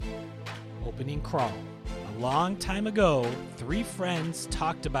opening crawl. A long time ago, three friends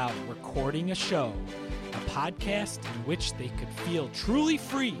talked about recording a show, a podcast in which they could feel truly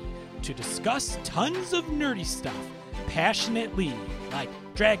free to discuss tons of nerdy stuff passionately, like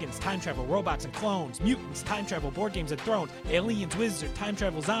dragons, time travel, robots and clones, mutants, time travel, board games and thrones, aliens, wizards, time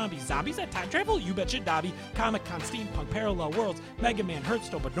travel, zombies that time travel? You betcha, Dobby. Comic-Con, steampunk, parallel worlds, Mega Man,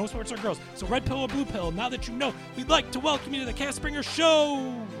 Hearthstone, but no sports or girls. So red pill or blue pill, now that you know, we'd like to welcome you to the Castbringer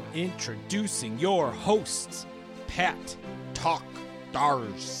Show. Introducing your hosts, Pat Talk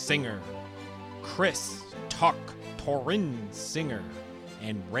Dars Singer, Chris Talk Torin Singer,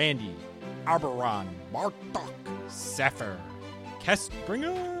 and Randy Arberon Bartok Seffer.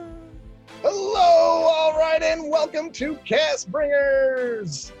 Castbringer. Hello, all right, and welcome to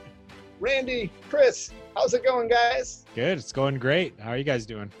Castbringers. Randy, Chris, how's it going, guys? Good, it's going great. How are you guys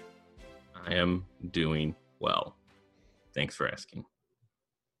doing? I am doing well. Thanks for asking.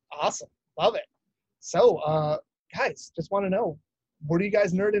 Awesome, love it. So, guys, just want to know, what are you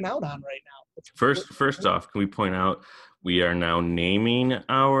guys nerding out on right now? First off, can we point out we are now naming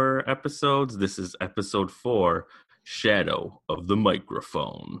our episodes? This is episode 4, Shadow of the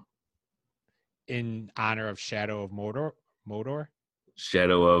Microphone. In honor of Shadow of Mordor?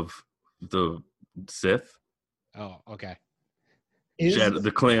 Shadow of the Sith. Oh, okay. Shadow of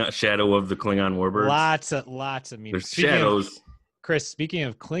the Klingon Warbirds. Lots of memes. There's shadows. Chris, speaking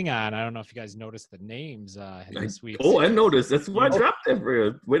of Klingon, I don't know if you guys noticed the names this week. I noticed. That's why I dropped that for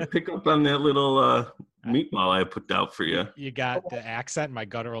you. Way to pick up on that little meatball I put out for you. You got the accent, my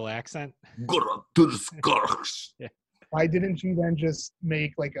guttural accent. Yeah. Why didn't you then just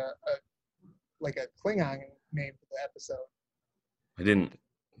make like a Klingon name for the episode? I didn't.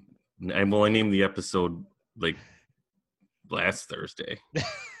 I named the episode like last Thursday.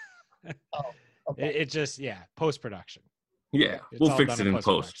 Oh, okay. It just, post-production. Yeah, we'll fix it in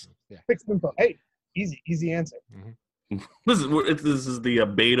post. Yeah. Fix it in post. Hey, easy answer. Mm-hmm. This is the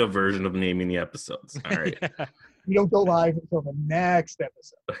beta version of naming the episodes. All right. We don't go live until the next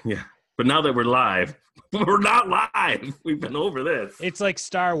episode. Yeah. But now that we're live, we're not live. We've been over this. It's like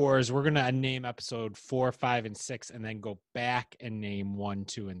Star Wars. We're going to name episode 4, 5, and 6, and then go back and name 1,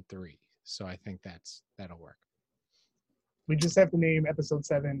 2, and 3. So I think that'll work. We just have to name episode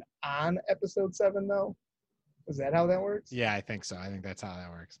 7 on episode 7, though. Is that how that works? Yeah, I think so. I think that's how that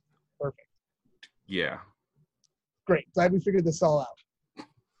works. Perfect. Yeah. Great. Glad we figured this all out.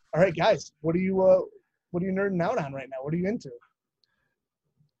 All right, guys. What are you nerding out on right now? What are you into?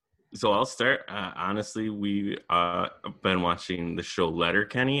 So I'll start. Honestly, we have been watching the show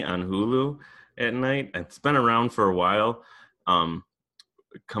Letterkenny on Hulu at night. It's been around for a while.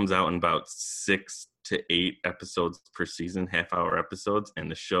 It comes out in about 6 to 8 episodes per season, half-hour episodes, and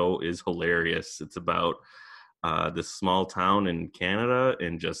the show is hilarious. It's about this small town in Canada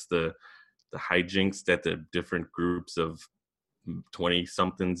and just the hijinks that the different groups of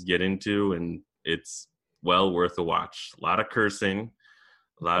 20-somethings get into, and it's well worth a watch. A lot of cursing,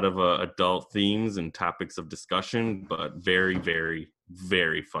 a lot of adult themes and topics of discussion, but very, very,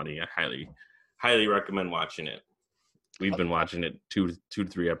 very funny. I highly recommend watching it. We've been watching it 2 to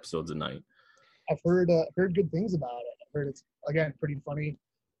 3 episodes a night. I've heard good things about it. I've heard it's, again, pretty funny.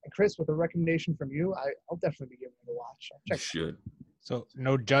 And Chris, with a recommendation from you, I'll definitely be giving it a watch. You should. So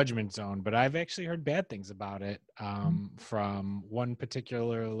no judgment zone, but I've actually heard bad things about it from one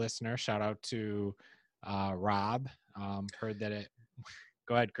particular listener. Shout out to Rob. Heard that it.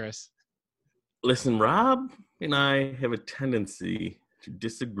 Go ahead, Chris. Listen, Rob and I have a tendency to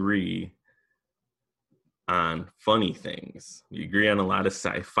disagree on funny things. We agree on a lot of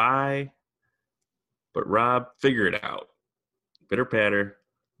sci-fi, but Rob, figure it out. Bitter patter.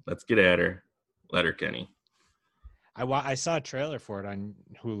 Let's get at her. Letterkenny. I saw a trailer for it on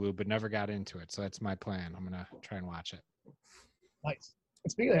Hulu, but never got into it. So that's my plan. I'm going to try and watch it. Nice.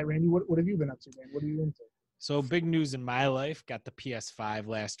 And speaking of that, Randy, what have you been up to, man? What are you into? So big news in my life. Got the PS5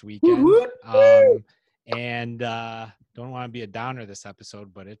 last weekend. And don't want to be a downer this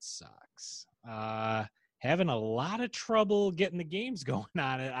episode, but it sucks. Having a lot of trouble getting the games going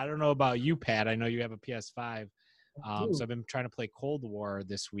on it. I don't know about you, Pat. I know you have a PS5. So I've been trying to play Cold War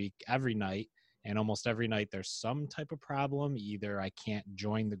this week every night. And almost every night there's some type of problem. Either I can't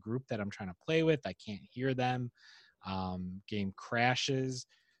join the group that I'm trying to play with. I can't hear them. Game crashes.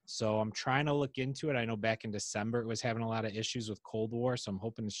 So I'm trying to look into it. I know back in December it was having a lot of issues with Cold War. So I'm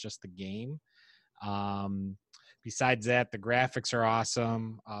hoping it's just the game. Besides that, the graphics are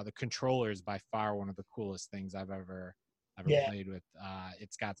awesome. The controller is by far one of the coolest things I've ever played with.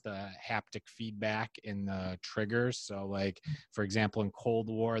 It's got the haptic feedback in the triggers. So like, for example, in Cold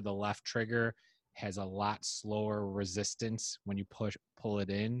War, the left trigger has a lot slower resistance when you pull it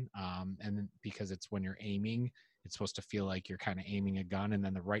in, and then because it's when you're aiming, it's supposed to feel like you're kind of aiming a gun, and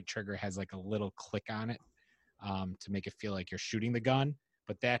then the right trigger has like a little click on it to make it feel like you're shooting the gun.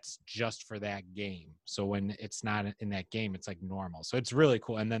 But that's just for that game. So when it's not in that game, it's like normal. So it's really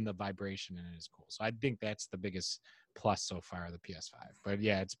cool. And then the vibration in it is cool. So I think that's the biggest plus so far of the PS5. But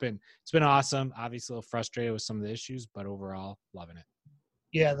yeah, it's been awesome. Obviously a little frustrated with some of the issues, but overall loving it.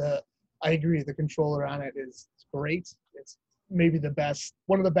 Yeah, I agree. The controller on it is great. It's maybe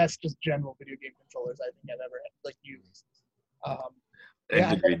one of the best just general video game controllers I think I've ever used.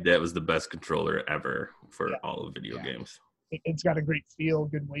 I agreed that was the best controller ever for all of video games. It's got a great feel,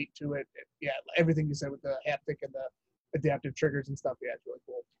 good weight to it. Everything you said with the haptic and the adaptive triggers and stuff, it's really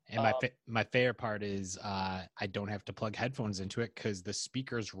cool. And my favorite part is I don't have to plug headphones into it because the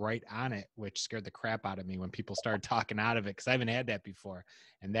speaker's right on it, which scared the crap out of me when people started talking out of it because I haven't had that before,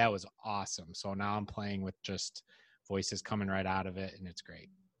 and that was awesome. So now I'm playing with just voices coming right out of it, and it's great.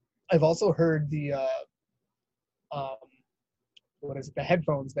 I've also heard the the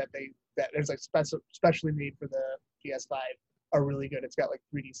headphones that there's like specially made for the PS5 are really good. It's got like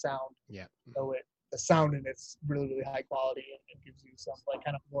 3D sound. Yeah. So the sound in it's really, really high quality and gives you some like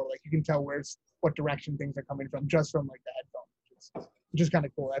kind of more like you can tell what direction things are coming from just from like the headphone, which is kind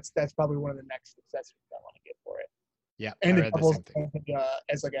of cool. That's probably one of the next accessories I want to get for it. Yeah. And it doubles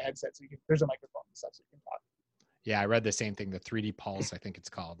as like a headset, so there's a microphone and stuff so you can talk. Yeah, I read the same thing, the 3D Pulse, I think it's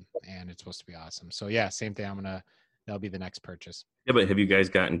called, and it's supposed to be awesome. So yeah, same thing. That'll be the next purchase. Yeah, but have you guys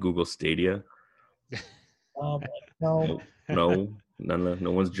gotten Google Stadia? No. No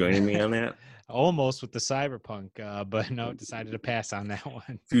one's joining me on that. Almost with the Cyberpunk, but no, decided to pass on that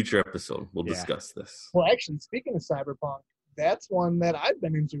one. Future episode, we'll discuss this. Well, actually, speaking of Cyberpunk, that's one that I've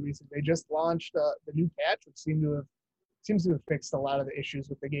been into recently. They just launched the new patch, which seems to have fixed a lot of the issues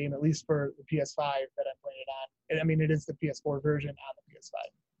with the game, at least for the PS5 that I'm playing it on. And, I mean, it is the PS4 version on the PS5.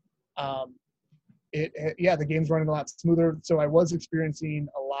 The game's running a lot smoother. So I was experiencing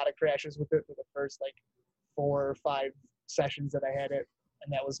a lot of crashes with it for the first 4 or 5 sessions that I had it,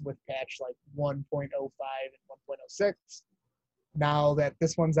 and that was with patch 1.05 and 1.06. Now that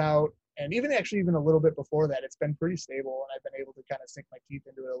this one's out, and even a little bit before that, it's been pretty stable, and I've been able to kind of sink my teeth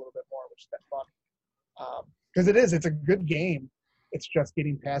into it a little bit more, which has been fun. Because it's a good game. It's just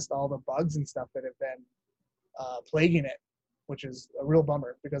getting past all the bugs and stuff that have been plaguing it, which is a real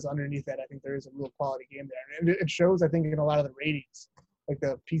bummer, because underneath that, I think there is a real quality game there. And it shows, I think, in a lot of the ratings, like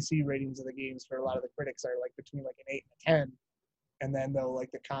the PC ratings of the games for a lot of the critics are between an 8 and a 10. And then though,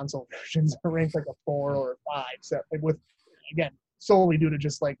 the console versions are ranked a 4 or a 5. So again, solely due to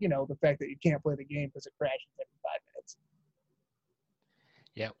just the fact that you can't play the game because it crashes every 5 minutes.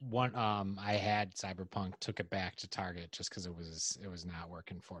 Yeah, I had Cyberpunk, took it back to Target just because it was not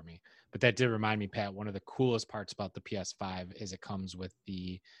working for me. But that did remind me, Pat, one of the coolest parts about the PS5 is it comes with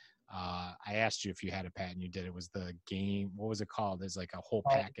the I asked you if you had a Pat and you did. It was the game. What was it called? There's a whole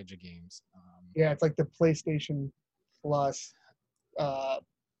package of games. It's like the PlayStation Plus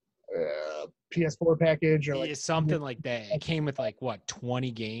PS4 package or something like that. It came with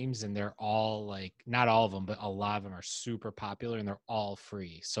 20 games, and they're all not all of them, but a lot of them are super popular and they're all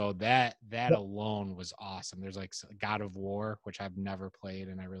free. So that alone was awesome. There's God of War, which I've never played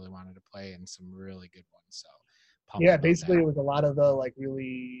and I really wanted to play, and some really good ones. So basically it was a lot of the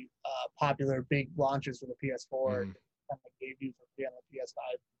really popular big launches for the PS4 and gave you for free on the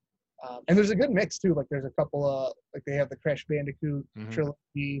PS5. And there's a good mix too. There's a couple of they have the Crash Bandicoot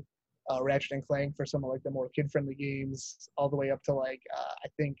trilogy, Ratchet and Clank for some of the more kid-friendly games, all the way up to I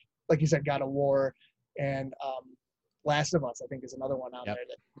think you said God of War and Last of Us. I think is another one out there.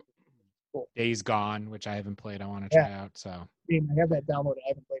 That's cool. Days Gone, which I haven't played. I want to try out. So I have that downloaded. I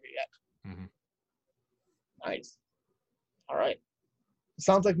haven't played it yet. Mm-hmm. Nice. All right.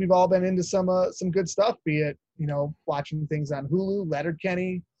 Sounds like we've all been into some good stuff. Be it watching things on Hulu,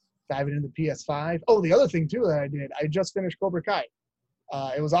 Letterkenny, diving into the PS5. Oh, the other thing too that I did, I just finished Cobra Kai.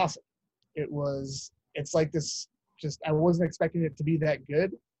 It was awesome. It's like this, I wasn't expecting it to be that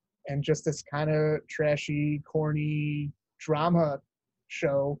good, and just this kind of trashy, corny drama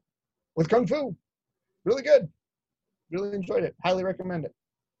show with Kung Fu. Really good. Really enjoyed it. Highly recommend it.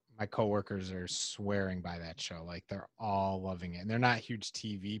 My coworkers are swearing by that show. They're all loving it. And they're not huge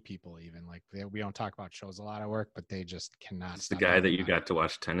TV people even. We don't talk about shows a lot at work, but they just cannot. It's the guy that you got to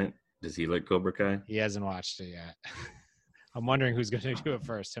watch Tenet. Does he like Cobra Kai? He hasn't watched it yet. I'm wondering who's going to do it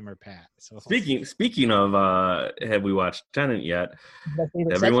first, him or Pat. So speaking of, have we watched Tenet yet?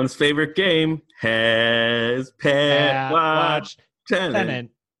 Everyone's favorite game, has Pat watched Tenet?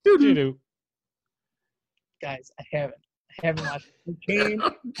 Doo-doo. Guys, I haven't. I haven't watched it.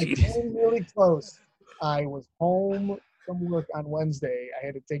 I came really close. I was home from work on Wednesday. I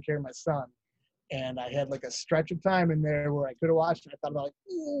had to take care of my son. And I had like a stretch of time in there where I could have watched it. I thought about like,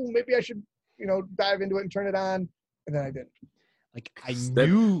 ooh, maybe I should, dive into it and turn it on. And then I didn't. Like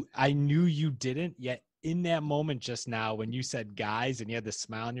I knew you didn't, yet in that moment just now when you said guys and you had the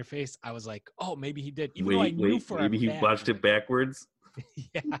smile on your face, I was like, oh, maybe he did. Even though I knew for maybe he watched it backwards.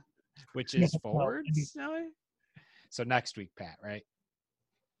 Yeah. Which is forwards. So next week, Pat, right?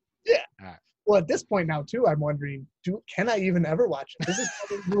 Yeah. All right. Well, at this point now, too, I'm wondering, can I even ever watch it? This is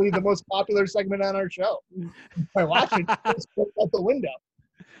probably the most popular segment on our show. If I watch it, it's out the window.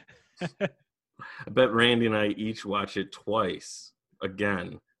 I bet Randy and I each watch it twice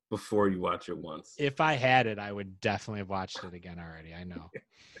again before you watch it once. If I had it, I would definitely have watched it again already. I know.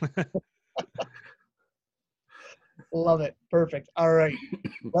 Love it. Perfect. All right.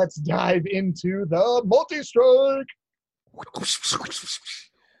 Let's dive into the multi-strike.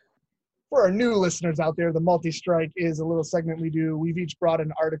 For our new listeners out there, the multi-strike is a little segment we do. We've each brought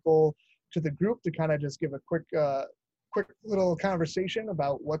an article to the group to kind of just give a quick little conversation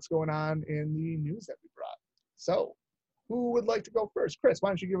about what's going on in the news that we brought. So who would like to go first? Chris, why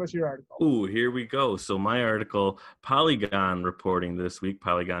don't you give us your article? Ooh, here we go. So my article, Polygon reporting this week,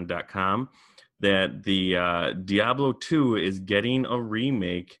 Polygon.com, that the Diablo 2 is getting a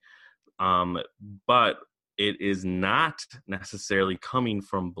remake, but it is not necessarily coming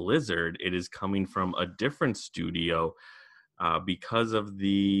from Blizzard. It is coming from a different studio because of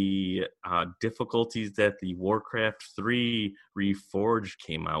the difficulties that the Warcraft 3 Reforged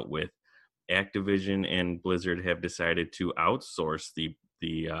came out with. Activision and Blizzard have decided to outsource the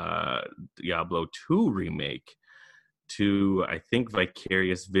Diablo 2 remake to, I think,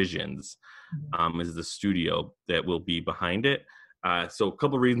 Vicarious Visions is the studio that will be behind it. So a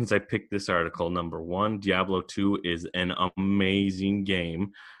couple reasons I picked this article. Number one, Diablo 2 is an amazing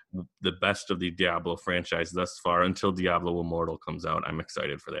game. The best of the Diablo franchise thus far until Diablo Immortal comes out. I'm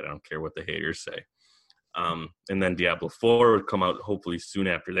excited for that. I don't care what the haters say. And then Diablo 4 would come out hopefully soon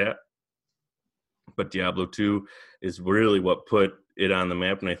after that. But Diablo 2 is really what put it on the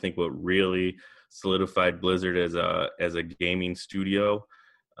map, and I think what really solidified Blizzard as a gaming studio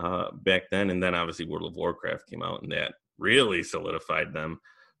back then. And then obviously World of Warcraft came out, and that really solidified them.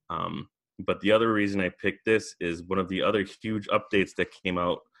 But the other reason I picked this is one of the other huge updates that came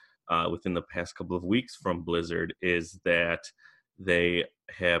out within the past couple of weeks from Blizzard is that they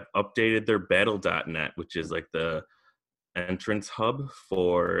have updated their Battle.net, which is like the entrance hub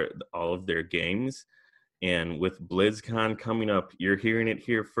for all of their games. And with BlizzCon coming up, you're hearing it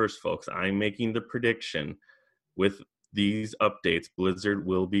here first, folks. I'm making the prediction. With these updates, Blizzard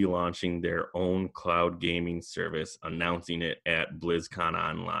will be launching their own cloud gaming service, announcing it at BlizzCon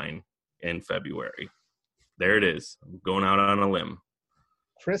Online in February. There it is. I'm going out on a limb.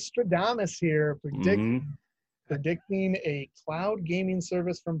 Chris Stradamus here predicting a cloud gaming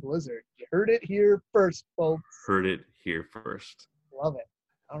service from Blizzard. You heard it here first, folks. Heard it here first. Love it.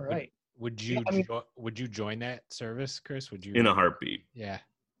 All right. Would you join that service, Chris? Would you? In a heartbeat. Yeah.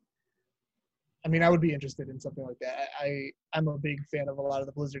 I mean, I would be interested in something like that. I'm a big fan of a lot of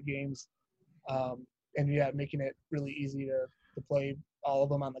the Blizzard games. And yeah, making it really easy to play all of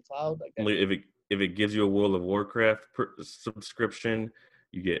them on the cloud. Like that. If it gives you a World of Warcraft subscription,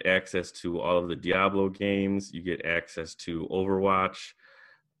 you get access to all of the Diablo games. You get access to Overwatch.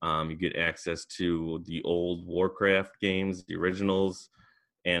 You get access to the old Warcraft games, the originals,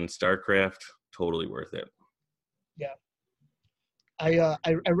 and StarCraft. Totally worth it. Yeah.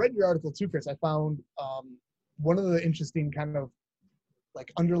 I read your article too, Chris. I found one of the interesting kind of like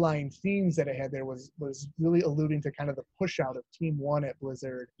underlying themes that it had there was really alluding to kind of the push out of Team One at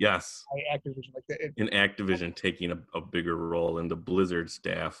Blizzard. Yes. By Activision, and Activision taking a bigger role, and the Blizzard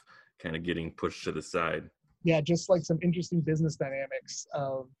staff kind of getting pushed to the side. Yeah, just like some interesting business dynamics.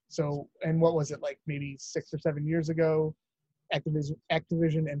 And what was it, like maybe 6 or 7 years ago?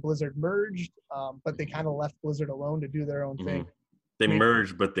 Activision and Blizzard merged, but they kind of left Blizzard alone to do their own thing. They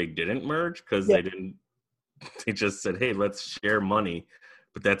merged, but they didn't merge because they didn't. They just said, "Hey, let's share money,"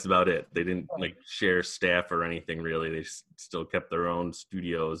 but that's about it. They didn't like share staff or anything really. They still kept their own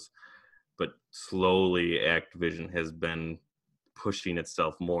studios, but slowly Activision has been pushing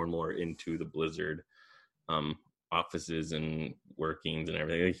itself more and more into the Blizzard offices and workings and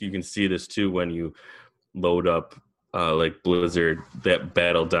everything. Like, you can see this too when you load up like Blizzard, that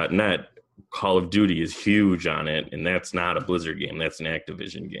Battle.net. Call of Duty is huge on it, and that's not a Blizzard game. That's an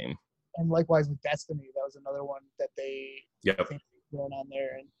Activision game. And likewise with Destiny, that was another one that they I think going on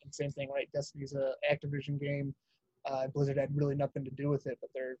there. And same thing, right? Destiny's an Activision game. Blizzard had really nothing to do with it, but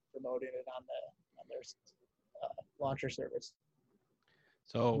they're promoting it on their launcher service.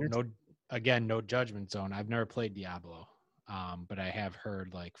 So no judgment zone. I've never played Diablo, but I have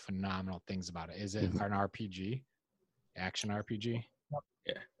heard like phenomenal things about it. Is it an RPG, action RPG?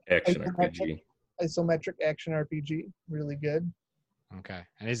 Yeah, action RPG. Isometric action RPG, really good. Okay,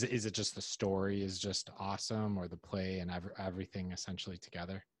 and is it just the story is just awesome, or the play and everything essentially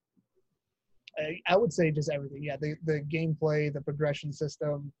together? I would say just everything. Yeah, the gameplay, the progression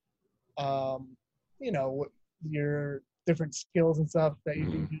system, your different skills and stuff that you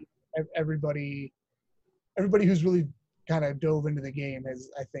can do. Everybody who's really kind of dove into the game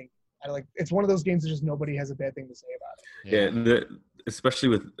it's one of those games that just nobody has a bad thing to say about it. Yeah, especially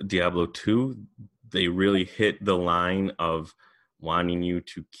with Diablo 2, they really hit the line of wanting you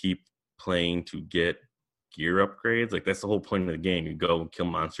to keep playing to get gear upgrades. Like that's the whole point of the game. You go and kill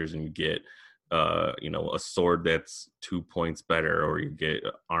monsters and you get a sword that's 2 points better, or you get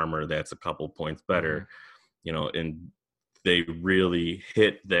armor that's a couple points better. And they really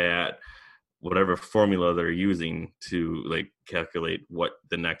hit that whatever formula they're using to like calculate what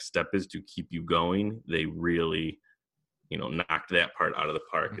the next step is to keep you going. They really knocked that part out of the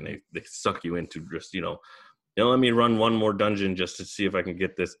park. And they suck you into just let me run one more dungeon just to see if I can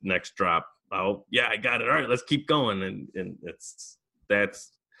get this next drop. Oh yeah, I got it. All right, let's keep going. And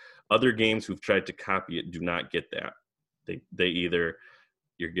that's other games who've tried to copy it do not get that. They either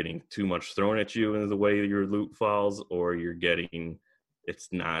you're getting too much thrown at you in the way your loot falls, or you're getting it's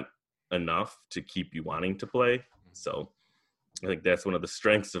not enough to keep you wanting to play. So I think that's one of the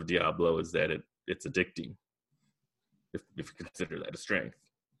strengths of Diablo, is that it's addicting, if you consider that a strength.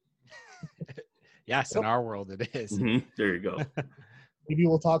 Yes, in our world it is. There you go. Maybe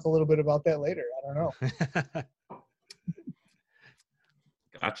we'll talk a little bit about that later. I don't know.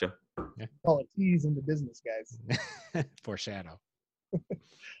 Gotcha. Yeah. Call it tease into business, guys. Foreshadow.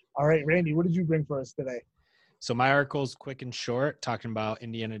 All right, Randy, what did you bring for us today? So my article's quick and short, talking about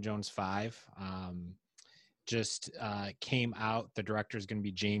Indiana Jones 5. Just came out. The director is going to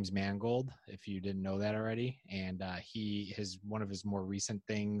be James Mangold, if you didn't know that already. And one of his more recent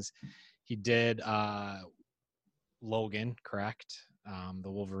things, he did Logan, correct?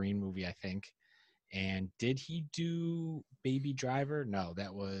 The Wolverine movie, I think. And did he do Baby Driver? No,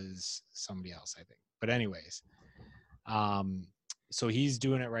 that was somebody else, I think. But anyways, so he's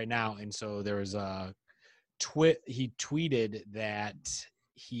doing it right now. And so there was he tweeted that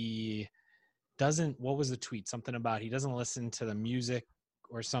he doesn't, what was the tweet? Something about he doesn't listen to the music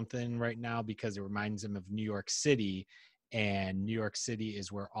or something right now because it reminds him of New York City. And New York City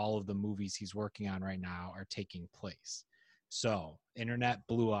is where all of the movies he's working on right now are taking place. So internet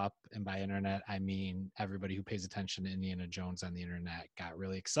blew up, and by internet I mean everybody who pays attention to Indiana Jones on the internet got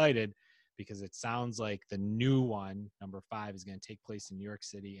really excited, because it sounds like the new one, number 5, is going to take place in New York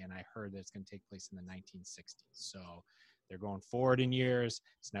City, and I heard that it's going to take place in the 1960s. So they're going forward in years.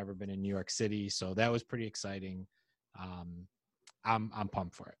 It's never been in New York City, so that was pretty exciting. I'm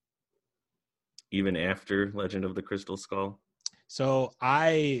pumped for it. Even after Legend of the Crystal Skull? So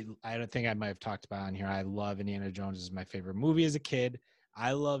I don't think I might have talked about it on here. I love Indiana Jones. Is my favorite movie as a kid.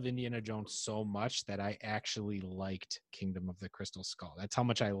 I love Indiana Jones so much that I actually liked Kingdom of the Crystal Skull. That's how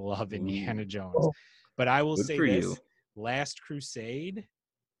much I love Indiana Jones. But I will say this, Last Crusade,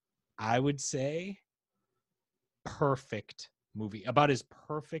 I would say perfect movie. About as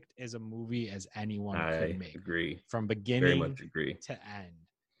perfect as a movie as anyone could make. I agree. From beginning to end.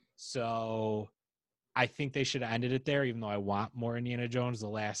 So I think they should have ended it there, even though I want more Indiana Jones. The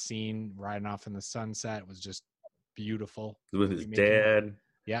last scene, riding off in the sunset, was just beautiful. With his dad.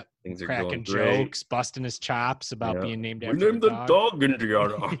 Yep. Things are cracking going jokes, busting his chops about being named after the dog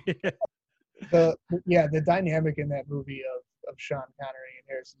Indiana. The dynamic in that movie of Sean Connery and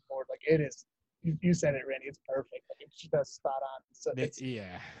Harrison Ford, like it is. You said it, Randy. It's perfect. Like, it's just spot on. So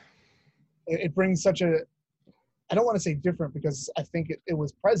it brings such a. I don't want to say different, because I think it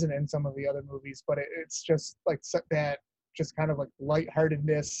was present in some of the other movies, but it's just like that, just kind of like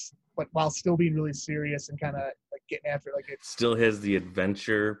lightheartedness, but while still being really serious and kind of like getting after it. Like it still has the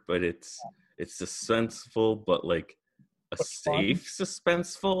adventure, but it's suspenseful, but like safe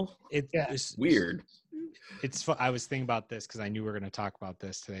suspenseful. It's weird. It's fun. I was thinking about this because I knew we were going to talk about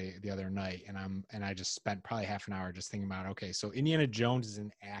this today, the other night, and I just spent probably half an hour just thinking about, okay, so Indiana Jones is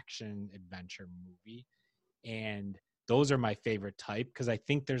an action adventure movie. And those are my favorite type, because I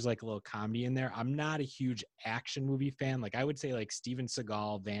think there's like a little comedy in there. I'm not a huge action movie fan. Like I would say like Steven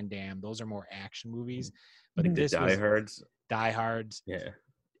Seagal, Van Damme, those are more action movies. But like this Die Hards. Yeah.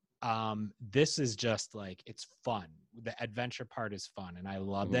 This is just like, it's fun. The adventure part is fun, and I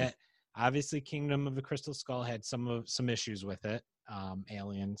love that. Obviously, Kingdom of the Crystal Skull had some issues with it,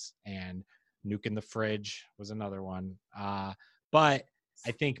 aliens, and Nuke in the Fridge was another one. But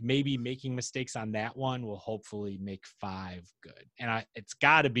I think maybe making mistakes on that one will hopefully make 5 good. And it's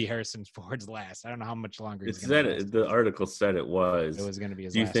got to be Harrison Ford's last. I don't know how much longer he's going to last. The article said it was. It was going to be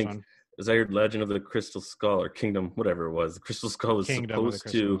his Do you last think, one. as I heard, Legend of the Crystal Skull or Kingdom, whatever it was, the Crystal Skull was supposed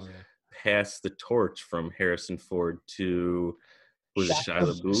to pass the torch from Harrison Ford to Shia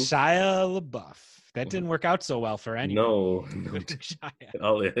LaBeouf? Shia LaBeouf. That didn't work out so well for anyone. No.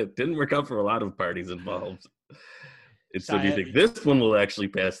 It didn't work out for a lot of parties involved. So do you think this one will actually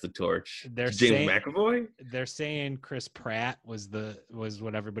pass the torch? James McAvoy? They're saying Chris Pratt was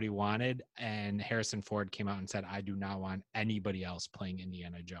what everybody wanted, and Harrison Ford came out and said, I do not want anybody else playing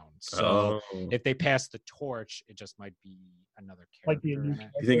Indiana Jones. So if they pass the torch, it just might be another character. You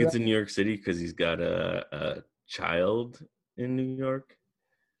think it's in New York City because he's got a child in New York?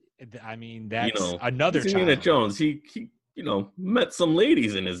 I mean, that's another child. Indiana Jones, he met some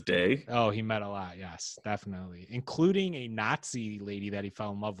ladies in his day. Oh, he met a lot. Yes, definitely. Including a Nazi lady that he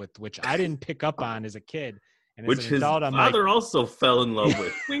fell in love with, which I didn't pick up on as a kid. And which his father also fell in love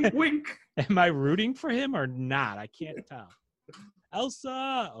with. Wink, wink. Am I rooting for him or not? I can't tell.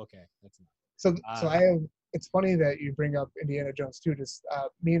 Elsa. Okay. That's enough. So I have, it's funny that you bring up Indiana Jones too. Just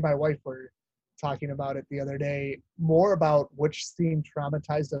me and my wife were talking about it the other day, more about which scene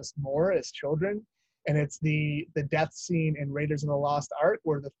traumatized us more as children. And it's the death scene in Raiders of the Lost Ark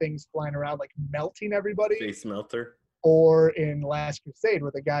where the thing's flying around like melting everybody. Face melter. Or in Last Crusade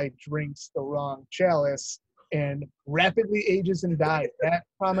where the guy drinks the wrong chalice and rapidly ages and dies. That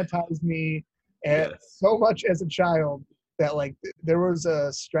traumatized me so much as a child that like there was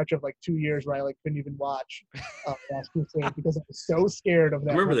a stretch of like 2 years where I like couldn't even watch Last Crusade because I was so scared of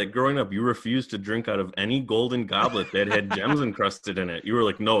that. I remember that growing up, you refused to drink out of any golden goblet that had gems encrusted in it. You were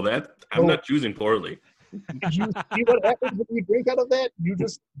like, no, I'm not choosing poorly. Did you see what happens when you drink out of that? You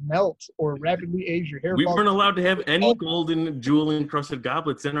just melt or rapidly age. Your hair. We weren't allowed to have any golden jewel encrusted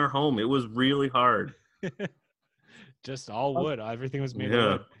goblets in our home. It was really hard. Just all wood. Everything was made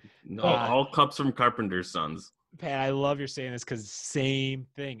of wood. No, all cups from Carpenter's Sons. Pat, I love you're saying this because same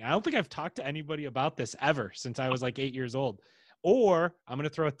thing. I don't think I've talked to anybody about this ever since I was like 8 years old. Or I'm going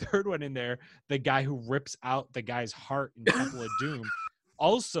to throw a third one in there. The guy who rips out the guy's heart in Temple of Doom.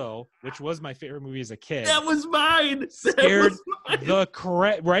 Also, which was my favorite movie as a kid. That was mine. Scared the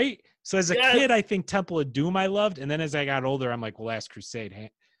correct, right? So as a kid, I think Temple of Doom I loved. And then as I got older, I'm like, well, Last Crusade,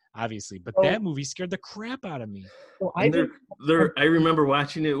 obviously. But that movie scared the crap out of me. Well, I remember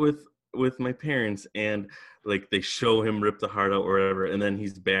watching it with my parents, and like they show him rip the heart out or whatever, and then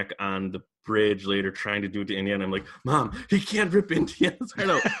he's back on the bridge later trying to do it to Indiana. I'm like, Mom, he can't rip Indiana's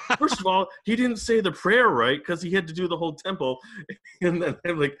heart out. First of all, he didn't say the prayer right because he had to do the whole temple. And then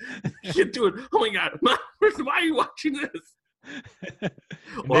I'm like, he can't do it. Oh my God, Mom, why are you watching this?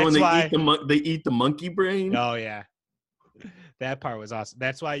 Or when they eat the monkey brain. Oh yeah. That part was awesome.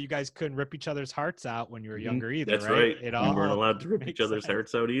 That's why you guys couldn't rip each other's hearts out when you were younger either. That's right. We weren't allowed to rip each other's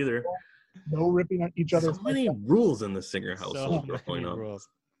hearts out either. No ripping on each other's. So many rules in the Singer household. Rules.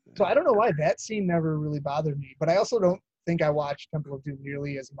 So I don't know why that scene never really bothered me, but I also don't think I watched Temple of Doom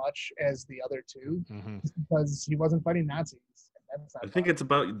nearly as much as the other two because he wasn't fighting Nazis. I think it's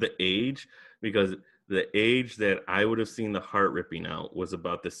about the age, because the age that I would have seen the heart ripping out was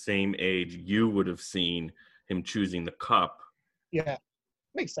about the same age you would have seen him choosing the cup. Yeah,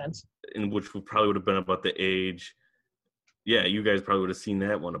 makes sense. And which probably would have been about the age. Yeah, you guys probably would have seen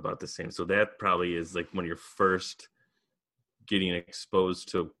that one about the same. So that probably is like when you're first getting exposed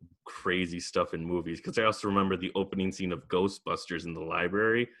to crazy stuff in movies. Because I also remember the opening scene of Ghostbusters in the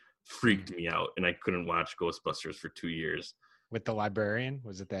library freaked me out, and I couldn't watch Ghostbusters for 2 years. With the librarian?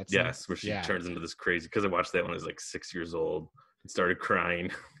 Was it that scene? Yes, where she turns into this crazy, because I watched that when I was like 6 years old and started crying.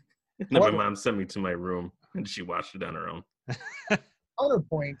 And then my mom sent me to my room, and she watched it on her own.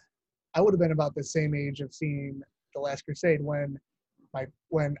 Counterpoint, I would have been about the same age of seeing The Last Crusade when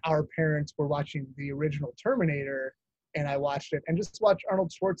our parents were watching the original Terminator, and I watched it and just watched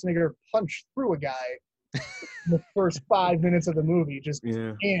Arnold Schwarzenegger punch through a guy in the first 5 minutes of the movie, just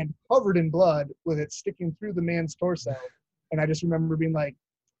and covered in blood with it sticking through the man's torso. And I just remember being like,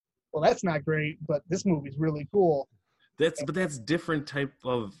 well, that's not great, but this movie's really cool. That's different type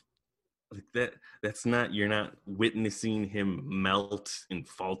of like that. That's not, you're not witnessing him melt and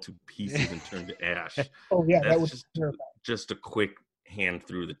fall to pieces and turn to ash. Oh yeah, that was just a quick hand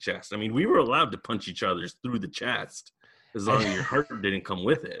through the chest. I mean, we were allowed to punch each other through the chest as long as your heart didn't come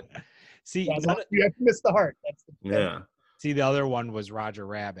with it. See, you have to miss the heart. See, the other one was Roger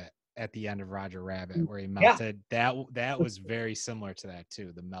Rabbit. At the end of Roger Rabbit, where he melted, that was very similar to that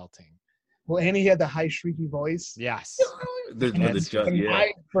too, the melting. Well, and he had the high shrieky voice. Yes.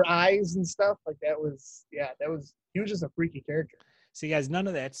 For eyes and stuff like that was he was just a freaky character. See, guys, none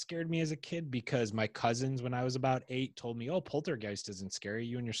of that scared me as a kid because my cousins, when I was about 8, told me, "Oh, Poltergeist isn't scary.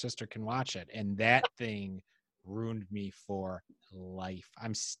 You and your sister can watch it," and that thing ruined me for life.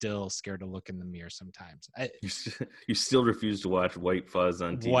 I'm still scared to look in the mirror sometimes. You still refuse to watch White Fuzz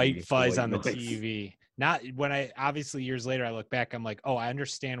on TV. White Fuzz on the TV. Not when obviously years later I look back, I'm like, oh, I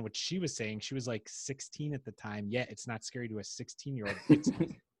understand what she was saying. She was like 16 at the time. Yeah, it's not scary to a 16-year-old. It's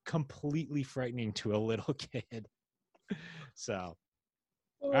completely frightening to a little kid. So,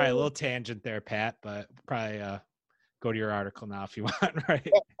 all right, a little tangent there, Pat, but probably go to your article now if you want, right?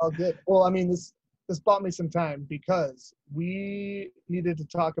 Yeah, all good. Well, I mean, this bought me some time because we needed to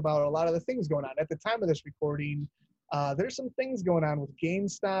talk about a lot of the things going on. At the time of this recording, there's some things going on with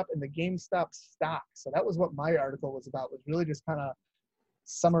GameStop and the GameStop stock. So that was what my article was about, was really just kind of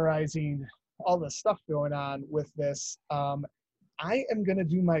summarizing all the stuff going on with this. I am going to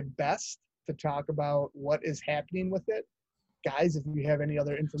do my best to talk about what is happening with it. Guys, if you have any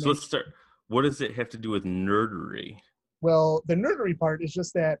other information. So let's start. What does it have to do with nerdery? Well, the nerdery part is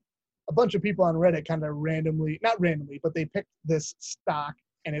just that a bunch of people on Reddit kind of not randomly, but they picked this stock,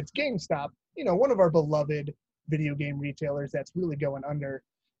 and it's GameStop, one of our beloved video game retailers that's really going under.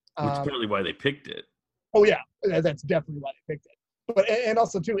 Which is probably why they picked it. Oh, yeah, that's definitely why they picked it. But and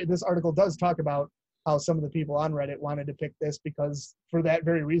also, too, this article does talk about how some of the people on Reddit wanted to pick this because for that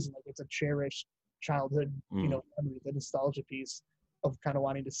very reason, like it's a cherished childhood, memory, the nostalgia piece of kind of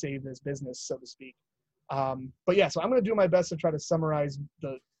wanting to save this business, so to speak. But yeah, so I'm going to do my best to try to summarize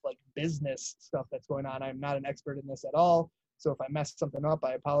the business stuff that's going on. I'm not an expert in this at all. So if I mess something up,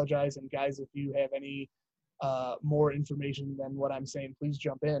 I apologize. And guys, if you have any more information than what I'm saying, please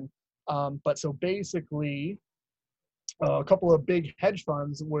jump in. But so basically, a couple of big hedge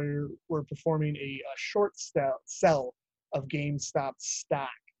funds were performing a short sell of GameStop stock.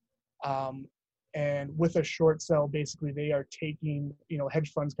 And with a short sell, basically they are taking,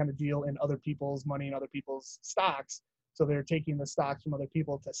 hedge funds kind of deal in other people's money and other people's stocks. So they're taking the stocks from other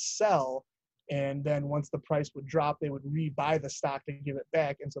people to sell. And then once the price would drop, they would rebuy the stock to give it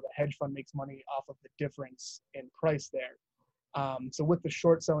back. And so the hedge fund makes money off of the difference in price there. So with the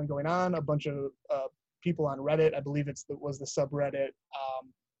short selling going on, a bunch of people on Reddit, I believe was the subreddit.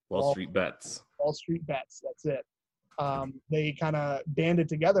 Wall Street Bets. Wall Street Bets, that's it. They kind of banded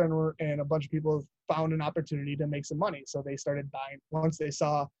together and a bunch of people found an opportunity to make some money. So they started buying. Once they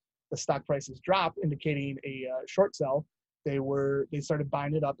saw the stock prices drop, indicating a short sell, they started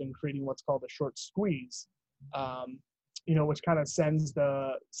buying it up and creating what's called a short squeeze, which kind of sends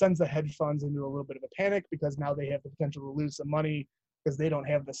the hedge funds into a little bit of a panic because now they have the potential to lose some money because they don't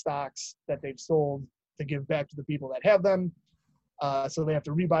have the stocks that they've sold to give back to the people that have them. So they have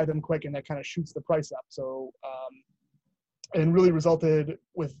to rebuy them quick, and that kind of shoots the price up. So, and really resulted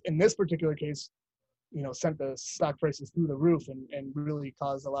with, in this particular case, sent the stock prices through the roof and really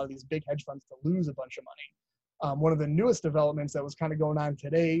caused a lot of these big hedge funds to lose a bunch of money. One of the newest developments that was kind of going on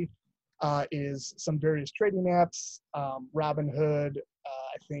today is some various trading apps, Robinhood,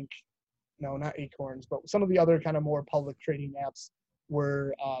 I think, no, not Acorns, but some of the other kind of more public trading apps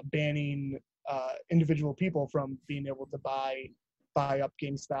were banning individual people from being able to buy up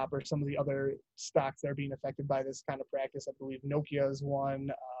GameStop or some of the other stocks that are being affected by this kind of practice. I believe Nokia is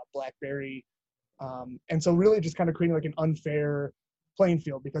one, BlackBerry. And so really just kind of creating like an unfair playing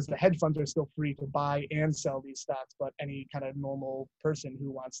field because the hedge funds are still free to buy and sell these stocks, but any kind of normal person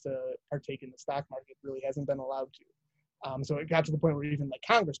who wants to partake in the stock market really hasn't been allowed to. So it got to the point where even like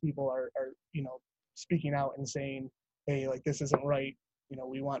Congress people are speaking out and saying, hey, like this isn't right.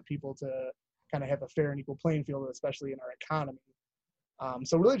 We want people to kind of have a fair and equal playing field, especially in our economy.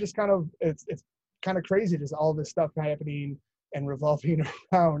 So really just kind of, it's kind of crazy just all this stuff happening and revolving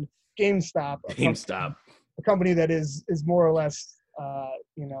around GameStop. A company that is more or less,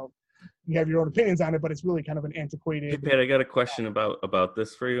 you have your own opinions on it, but it's really kind of an antiquated. Hey, Pat, I got a question about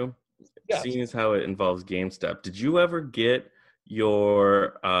this for you. Yes. Seeing as how it involves GameStop, did you ever get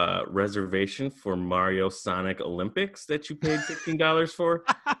your reservation for Mario Sonic Olympics that you paid $15 for?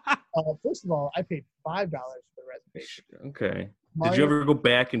 First of all, I paid $5 for the reservation. Okay. Did you ever go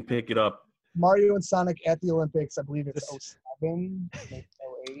back and pick it up? Mario and Sonic at the Olympics, I believe it's 07, maybe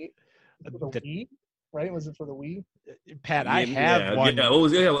 08. For the Wii, right? Was it for the Wii? Pat, I have one. Yeah,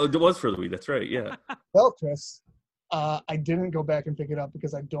 it was for the Wii. That's right, yeah. Well, Chris, I didn't go back and pick it up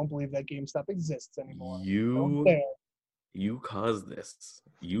because I don't believe that GameStop exists anymore. You caused this.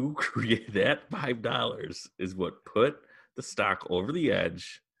 You created that $5 is what put the stock over the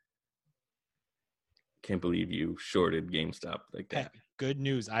edge. Can't believe you shorted GameStop like that. Good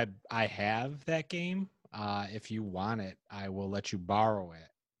news. I have that game. If you want it, I will let you borrow it,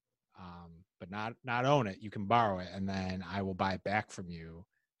 but not own it. You can borrow it, and then I will buy it back from you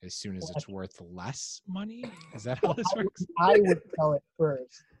as soon as it's worth less money. Is that how this works? I would sell it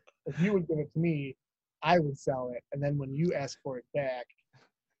first. If you would give it to me, I would sell it, and then when you ask for it back,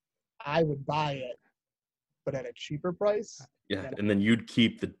 I would buy it, but at a cheaper price. Yeah, and then you'd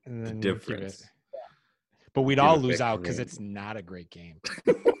keep the And then you keep difference. it. But we'd Give all it lose back out to because me. it's not a great game.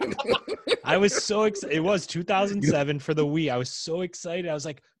 I was so excited. It was 2007 for the Wii. I was so excited. I was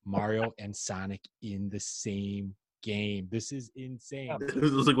like, Mario and Sonic in the same game. This is insane. It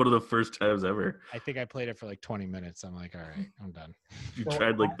was like one of the first times ever. I think I played it for like 20 minutes. I'm like, all right, I'm done. You So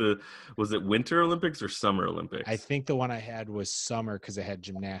tried like was it Winter Olympics or Summer Olympics? I think the one I had was summer because it had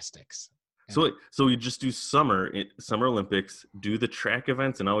gymnastics. So you just do Summer Olympics, do the track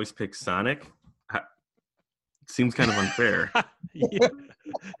events, and always pick Sonic. Seems kind of unfair. Yeah.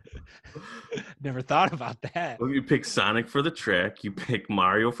 Never thought about that. Well, you pick Sonic for the track, you pick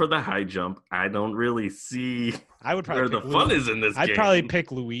Mario for the high jump. I don't really see I would probably where pick the fun is in this I'd game. probably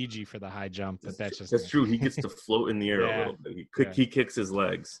pick Luigi for the high jump, but that's just That's true. He gets to float in the air Yeah. a little bit. Yeah. He kicks his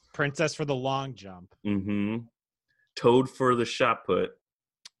legs. Princess for the long jump. Mm-hmm. Toad for the shot put.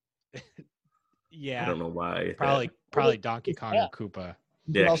 Yeah. I don't know why. Probably Donkey Kong Yeah. or Koopa.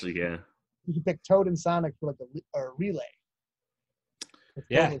 You Yeah, could also- actually, yeah. you could pick Toad and Sonic for like a relay. If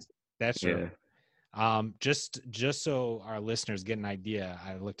Yeah. Toad was- That's true. Yeah. Just so our listeners get an idea,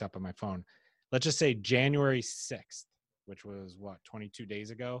 I looked up on my phone. Let's just say January 6th, which was 22 days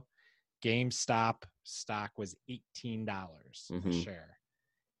ago. GameStop stock was $18 a Mhm. share.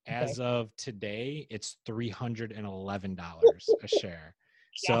 As of today, it's $311 a share.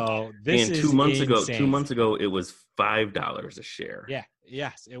 So this And is 2 months insane. ago, it was $5 a share. Yeah.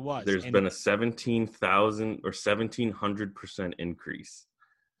 Yes, it was. There's And been a 17,000 or 1,700% increase.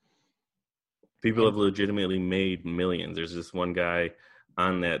 People have legitimately made millions. There's this one guy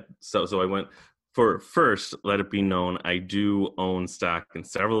on that. So I went for first, let it be known, I do own stock in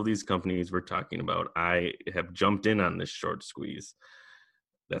several of these companies we're talking about. I have jumped in on this short squeeze.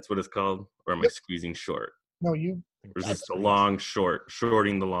 That's what it's called? Or am I squeezing short? No, you Or is this a long short,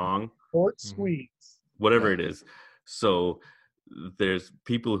 shorting the long? short Mhm. squeeze. Whatever Yeah. it is. So there's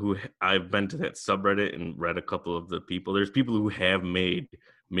people who I've been to that subreddit and read a couple of the people. There's people who have made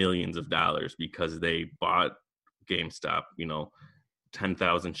millions of dollars because they bought GameStop,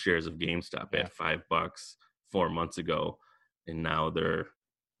 10,000 shares of GameStop Yeah. at $5 4 months ago. And now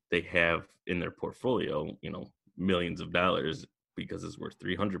they have in their portfolio, millions of dollars because it's worth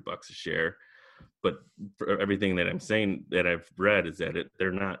 $300 a share. But for everything that I'm saying that I've read is that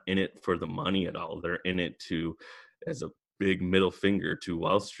they're not in it for the money at all. They're in it as a big middle finger to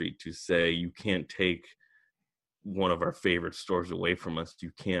Wall Street to say, you can't take one of our favorite stores away from us.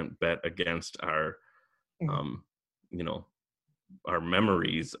 You can't bet against our, our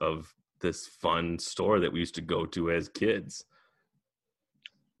memories of this fun store that we used to go to as kids.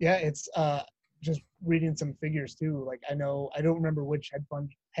 Yeah, it's just reading some figures too. Like I don't remember which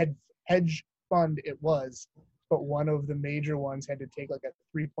hedge fund it was, but one of the major ones had to take like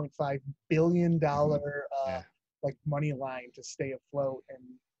a $3.5 billion Yeah. like money line to stay afloat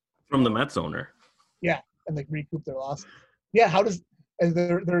From the Mets owner. and like recoup their losses. Yeah, how does and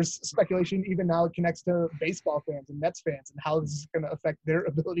there's speculation even now it connects to baseball fans and Mets fans and how this is going to affect their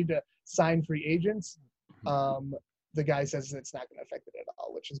ability to sign free agents. The guy says it's not going to affect it at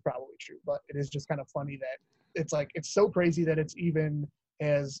all, which is probably true. But it is just kind of funny that it's so crazy that it's even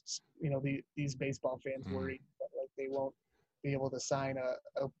as these baseball fans worried that like they won't be able to sign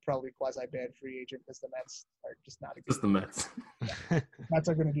a probably quasi bad free agent because the Mets are just not a good. Just the Mets. Mets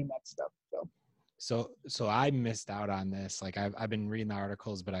are going to do Mets stuff. So I missed out on this. Like I've been reading the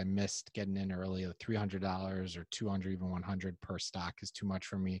articles, but I missed getting in early. $300 or $200, even $100 per stock is too much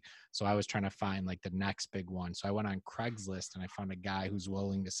for me. So I was trying to find like the next big one. So I went on Craigslist and I found a guy who's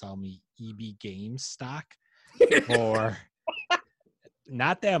willing to sell me EB Games stock for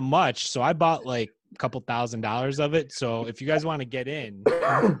not that much. So I bought like a couple $1,000s of it. So if you guys want to get in,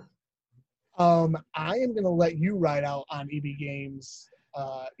 I am going to let you ride out on EB Games.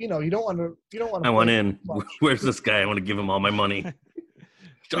 You don't want to. I want in. much. Where's this guy? I want to give him all my money.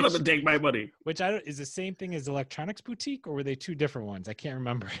 Shut up and take my money. which is the same thing as Electronics Boutique, or were they two different ones? I can't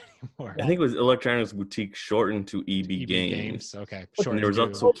remember anymore. I think it was Electronics Boutique shortened to EB Games. Okay. And there was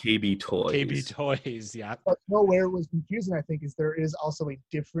also KB Toys. KB Toys. Yeah. But no, where it was confusing, I think, is there is also a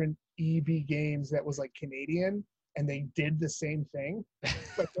different EB Games that was like Canadian, and they did the same thing.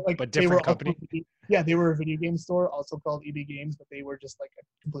 Like But they different were also company? Yeah, they were a video game store, also called EB Games, but they were just like a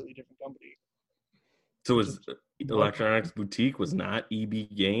completely different company. So was Electronics Boutique was not EB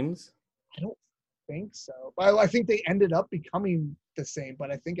Games? I don't think so. Well, I think they ended up becoming the same,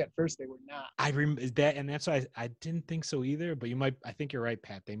 but I think at first they were not. I remember that, and that's why I didn't think so either. But I think you're right,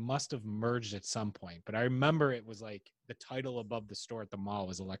 Pat. They must have merged at some point. But I remember it was like the title above the store at the mall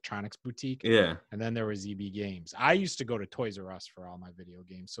was Electronics Boutique. Yeah. And then there was EB Games. I used to go to Toys R Us for all my video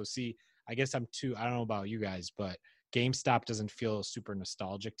games. So see, I guess I don't know about you guys, but GameStop doesn't feel super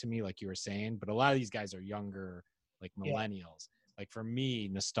nostalgic to me, like you were saying. But a lot of these guys are younger, like millennials. Like for me,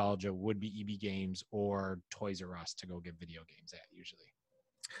 nostalgia would be EB Games or Toys R Us to go get video games at usually.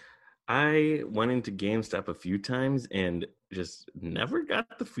 I went into GameStop a few times and just never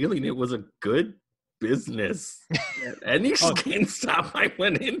got the feeling it was a good business. Any GameStop I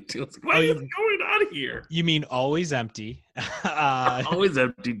went into, what is going on here? You mean always empty? Always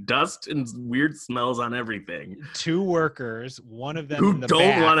empty, dust and weird smells on everything. 2 workers, one of them who in the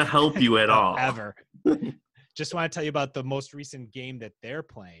don't want to help you at all. Ever. Just want to tell you about the most recent game that they're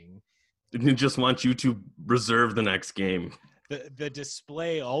playing. They just want you to reserve the next game. The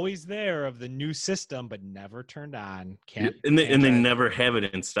display always there of the new system, but never turned on. And they never have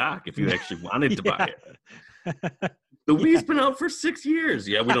it in stock if you actually wanted to buy it. The Wii's been out for 6 years.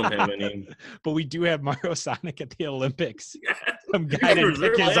 Yeah, we don't have any. But we do have Mario Sonic at the Olympics. Yes. Some guy didn't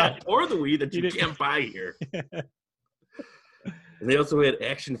pick his up. Or the Wii that you can't buy here. And they also had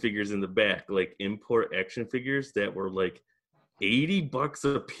action figures in the back, like import action figures that were like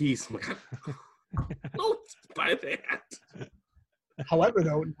 $80 a piece. I'm like, don't buy that. However,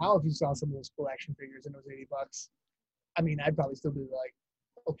 though, now if you saw some of those cool action figures and it was $80, I mean, I'd probably still be like,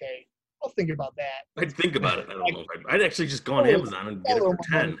 okay, I'll think about that. I'd think about it. I don't know. I'd actually just go on Amazon and get it for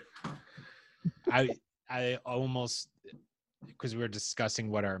 10. I almost, because we were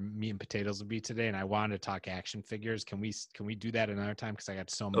discussing what our meat and potatoes would be today, and I wanted to talk action figures. Can we do that another time? Because I got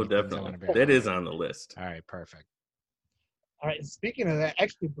so many. Oh, definitely. That is on the list. All right, perfect. All right. Speaking of that,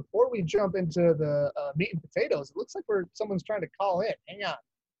 actually, before we jump into the meat and potatoes, it looks like someone's trying to call in. Hang on,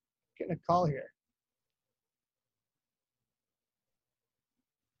 getting a call here.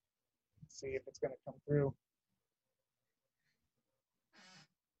 Let's see if it's going to come through.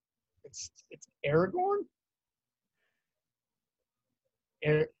 It's Aragorn.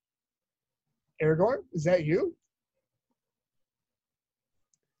 Aragorn, is that you?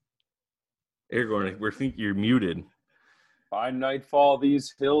 Aragorn, we think you're muted. By nightfall,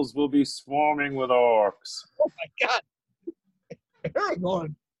 these hills will be swarming with orcs. Oh my God,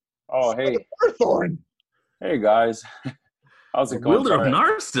 Aragorn! Oh hey, Arthorn! Hey guys, how's it going? Wilder of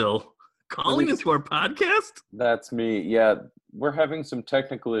Narsil calling into our podcast. That's me. Yeah, we're having some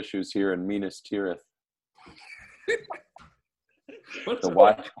technical issues here in Minas Tirith.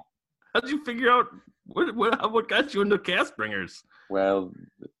 How'd you figure out what got you into Castbringers? Well,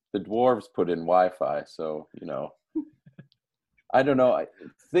 the dwarves put in Wi-Fi, so I don't know.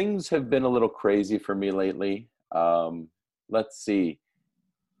 Things have been a little crazy for me lately. Let's see.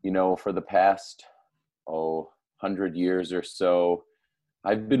 For the past 100 years or so,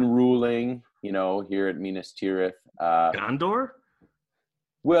 I've been ruling. Here at Minas Tirith. Gondor?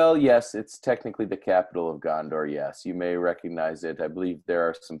 Well, yes, it's technically the capital of Gondor, yes. You may recognize it. I believe there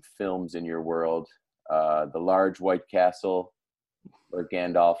are some films in your world. The large white castle where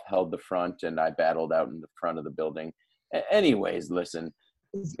Gandalf held the front and I battled out in the front of the building. Anyways, listen.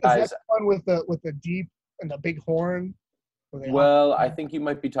 Is guys, that the one with the deep and the big horn? Well, I think you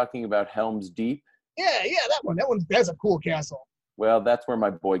might be talking about Helm's Deep. Yeah, that one. That's a cool castle. Well, that's where my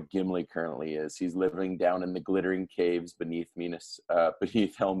boy Gimli currently is. He's living down in the glittering caves beneath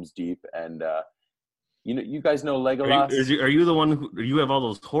Helm's Deep, and you guys know Legolas. Are you the one who you have all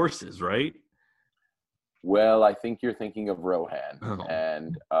those horses, right? Well, I think you're thinking of Rohan,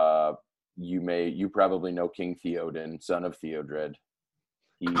 and you probably know King Theoden, son of Theodred.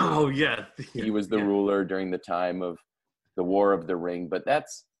 He was the ruler during the time of the War of the Ring, but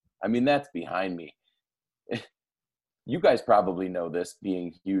that's behind me. You guys probably know this,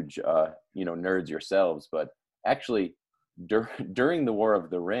 being huge, nerds yourselves. But actually, during the War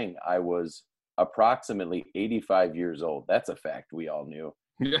of the Ring, I was approximately 85 years old. That's a fact we all knew.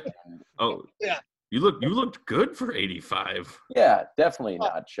 Yeah. Oh, yeah. You looked good for 85. Yeah, definitely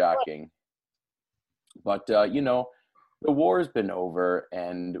not shocking. But the war's been over,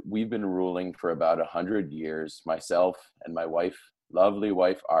 and we've been ruling for about 100 years. Myself and my wife, lovely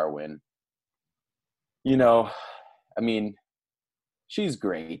wife Arwen. She's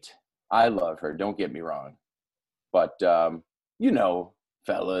great. I love her. Don't get me wrong. But,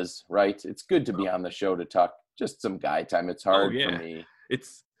 fellas, right? It's good to be on the show to talk just some guy time. It's hard for me.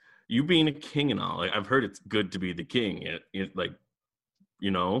 It's you being a king and all. I've heard it's good to be the king.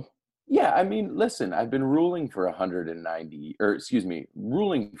 Yeah, I mean, listen, I've been ruling for 190, or excuse me,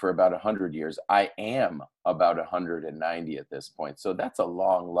 ruling for about 100 years. I am about 190 at this point. So that's a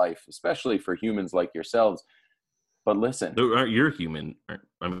long life, especially for humans like yourselves. But listen, You're human.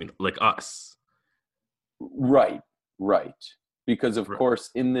 I mean, like us. right, right. Because of Right. course,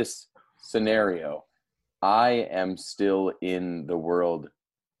 in this scenario, I am still in the world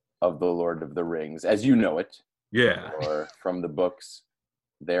of the Lord of the Rings, as you know it, Yeah. or from the books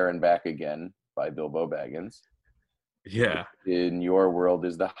There and Back Again by Bilbo Baggins. Yeah. In your world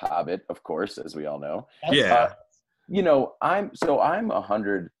is The Hobbit, of course, as we all know. Yeah. You know, I'm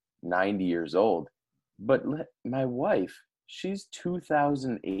 190 years old, but my wife, she's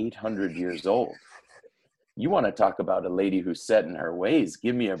 2,800 years old. You want to talk about a lady who's set in her ways?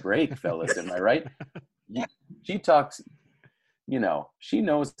 Give me a break, fellas. Am I right? She talks, you know, she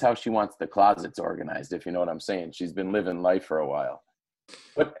knows how she wants the closets organized, if you know what I'm saying. She's been living life for a while.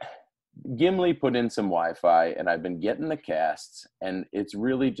 But Gimli put in some Wi-Fi, and I've been getting the casts, and it's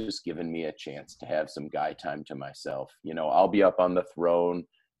really just given me a chance to have some guy time to myself. You know, I'll be up on the throne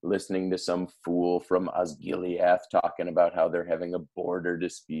listening to some fool from Osgiliath talking about how they're having a border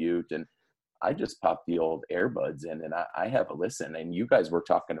dispute, and I just popped the old earbuds in, and I have a listen. And you guys were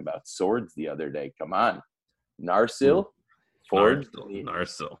talking about swords the other day. Come on, Narsil, Ford.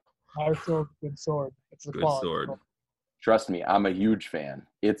 Narsil. Narsil's a good sword. It's a Good quality sword. sword. Trust me, I'm a huge fan.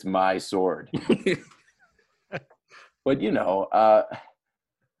 It's my sword. But you know,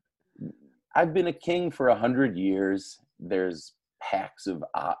 I've been a king for 100 years. There's packs of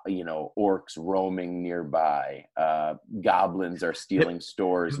orcs roaming nearby. Goblins are stealing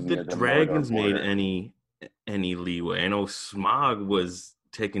stores Have near the the dragons Mordor made border. any leeway? I know Smog was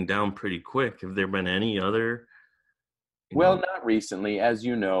taken down pretty quick. Have there been any other? Well, not recently. As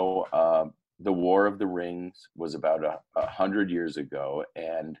you know, the War of the Rings was about 100 years ago,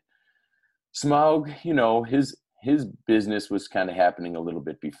 and Smaug, you know, his business was kind of happening a little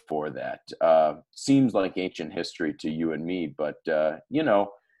bit before that. Seems like ancient history to you and me, but you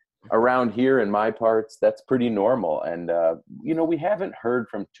know, around here in my parts, that's pretty normal. And you know, we haven't heard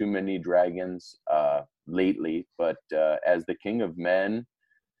from too many dragons lately, but as the king of men,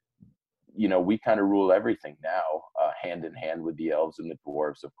 you know, we kind of rule everything now, hand in hand with the elves and the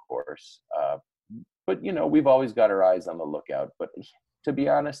dwarves, of course. But you know, we've always got our eyes on the lookout. But to be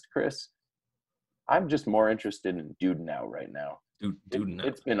honest, Chris, I'm just more interested in Duding Out right now.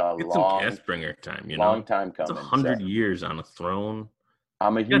 It's been a Get long, some Castbringer time, you long know. time It's coming. 100 years on a throne.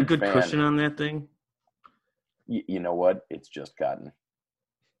 I'm a You got a huge good fan. cushion on that thing. You know what? It's just gotten.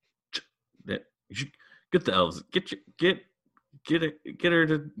 That you should get the elves. Get her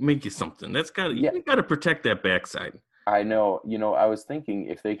to make you something. You got to protect that backside. I know. You know, I was thinking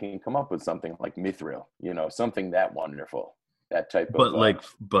if they can come up with something like Mithril, you know, something that wonderful, that type of. But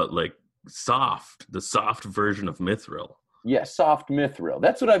like soft, the soft version of Mithril. Yeah, soft Mithril.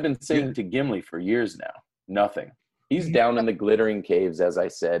 That's what I've been saying to Gimli for years now. Nothing. He's down in the glittering caves, as I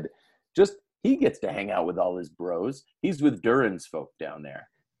said. Just he gets to hang out with all his bros. He's with Durin's folk down there,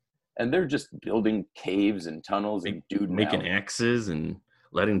 and they're just building caves and tunnels and making axes and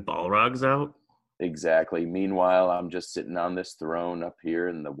letting Balrogs out. Exactly. Meanwhile, I'm just sitting on this throne up here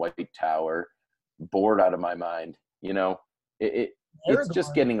in the White Tower, bored out of my mind. You know, it's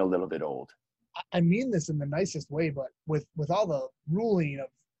just getting a little bit old. I mean this in the nicest way, but with all the ruling of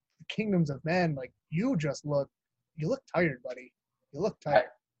the kingdoms of men, like you look tired, buddy. You look tired.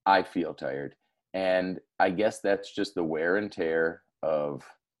 I feel tired. And I guess that's just the wear and tear of,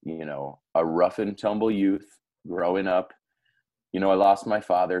 you know, a rough and tumble youth growing up. You know, I lost my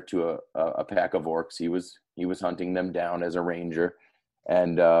father to a pack of orcs. He was hunting them down as a ranger.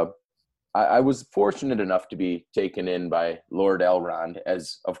 And I was fortunate enough to be taken in by Lord Elrond,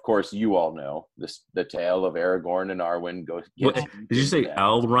 as of course you all know. The tale of Aragorn and Arwen goes. Did you say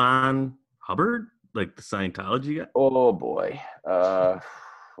L. Ron Hubbard, like the Scientology guy? Oh boy.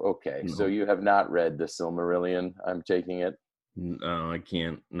 Okay, No. so you have not read the Silmarillion. I'm taking it. No, I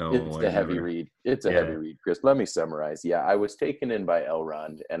can't. No, It's a heavy read. It's a heavy read, Chris. Let me summarize. Yeah, I was taken in by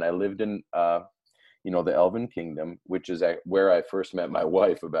Elrond, and I lived in you know, the Elven Kingdom, which is where I first met my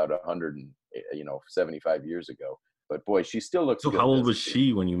wife about 175 years ago. But boy, she still looks good. So how old was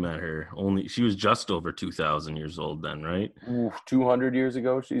she when you met her? She was just over 2,000 years old then, right? 200 years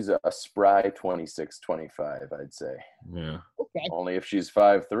ago. She's a spry 26, 25, I'd say. Yeah. Okay. Only if she's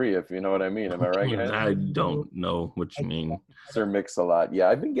 5'3", if you know what I mean. Am I right, guys? I don't know what you mean. Sir Mix-a-Lot. Yeah,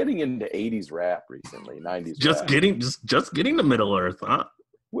 I've been getting into 80s rap recently, 90s just rap. getting to Middle Earth, huh?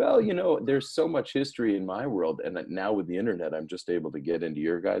 Well, you know, there's so much history in my world, and now with the internet, I'm just able to get into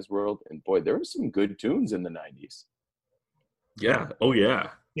your guys' world. And boy, there were some good tunes in the 90s. Yeah. Oh,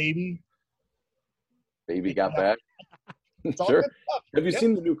 yeah. Baby. Baby got back. It's all Sure. good stuff. Have you Yep.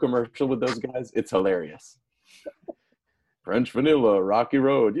 seen the new commercial with those guys? It's hilarious. French Vanilla, Rocky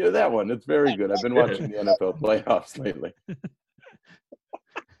Road. Yeah, that one. It's very good. I've been watching the NFL playoffs lately.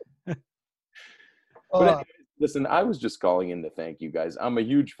 But Uh, anyways, listen, I was just calling in to thank you guys. I'm a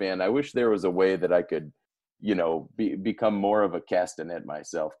huge fan. I wish there was a way that I could, become more of a castanet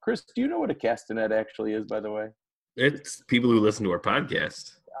myself. Chris, do you know what a castanet actually is, by the way? It's people who listen to our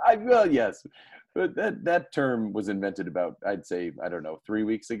podcast. Well, yes. But that term was invented about, I'd say, I don't know, 3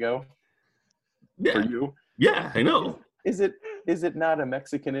 weeks ago Yeah, for you. yeah, I know. Is it not a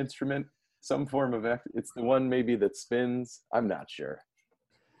Mexican instrument? Some form of it's the one maybe that spins. I'm not sure.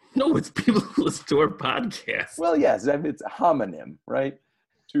 No, it's people who listen to our podcast. Well, yes, I mean, it's a homonym, right?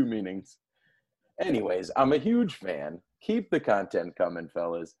 2 meanings. Anyways, I'm a huge fan. Keep the content coming,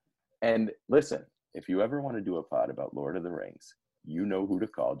 fellas. And listen, if you ever want to do a pod about Lord of the Rings, you know who to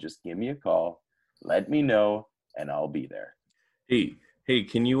call. Just give me a call, let me know, and I'll be there. Hey,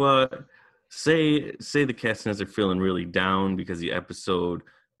 can you say the Castanets are feeling really down because the episode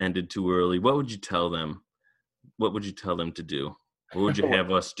ended too early? What would you tell them? What would you tell them to do? What would you have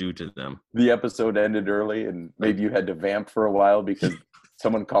us do to them? The episode ended early, and maybe you had to vamp for a while because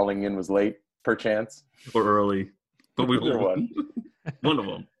someone calling in was late, perchance. Or early? But we Either one. One of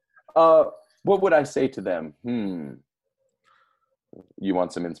them. What would I say to them? You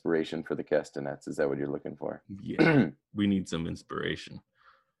want some inspiration for the Castanets? Is that what you're looking for? Yeah, we need some inspiration.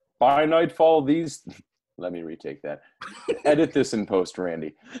 By nightfall, let me retake that. Edit this in post,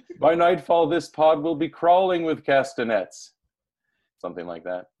 Randy. By nightfall, this pod will be crawling with castanets. Something like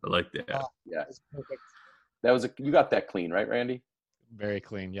that. I like that. Yeah. that's perfect. You got that clean, right, Randy? Very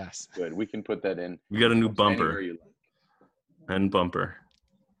clean, yes. Good. We can put that in. We got a new Anywhere bumper you like. and bumper.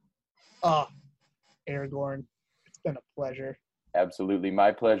 Aragorn, it's been a pleasure. Absolutely.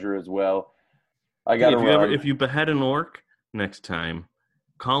 My pleasure as well. I got to run. If you behead an orc next time,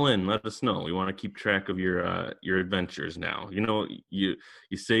 call in. Let us know. We want to keep track of your adventures now. You know, you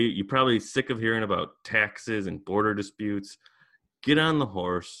say you're probably sick of hearing about taxes and border disputes. Get on the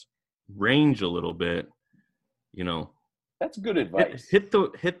horse, range a little bit. You know, That's good advice. hit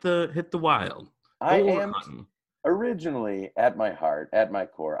the wild. I Go orc am hunting. originally, at my heart, at my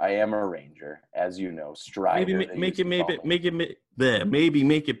core, I am a ranger, as you know, strider. Maybe they make used it to call me. maybe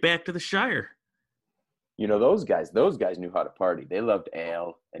make it back to the Shire. You know, those guys knew how to party. They loved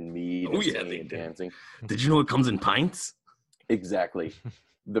ale and mead Oh, and yeah, singing they and did. dancing. Did you know it comes in pints? Exactly.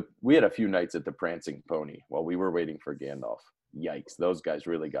 We had a few nights at the Prancing Pony while we were waiting for Gandalf. Yikes, those guys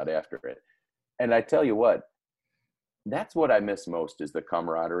really got after it. And I tell you what, that's what I miss most is the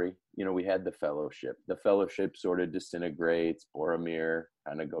camaraderie. You know, we had the fellowship. The fellowship sort of disintegrates. Boromir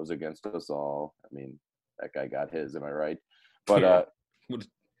kind of goes against us all. I mean, that guy got his, am I right? But Yeah.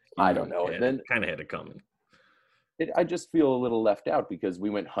 I don't know. Then Kind of had it coming. I just feel a little left out because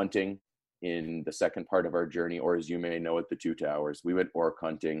we went hunting in the second part of our journey, or as you may know it, the Two Towers. We went orc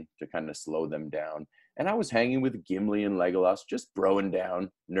hunting to kind of slow them down. And I was hanging with Gimli and Legolas, just broing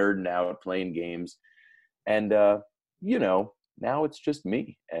down, nerding out, playing games. And, you know, now it's just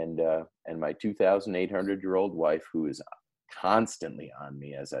me and my 2,800-year-old wife, who is constantly on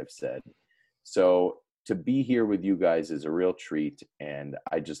me, as I've said. So to be here with you guys is a real treat, and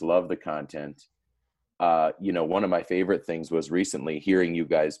I just love the content. You know, one of my favorite things was recently hearing you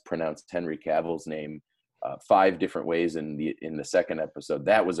guys pronounce Henry Cavill's name 5 different ways in the second episode.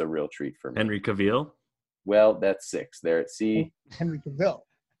 That was a real treat for me. Henry Cavill. Well, that's 6 there. See, Henry Cavill.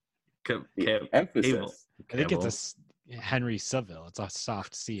 the emphasis. Cavill. I think Cavill. it's Henry Seville. It's a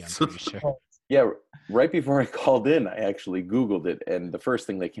soft C, I'm pretty sure. Yeah, right before I called in, I actually Googled it, and the first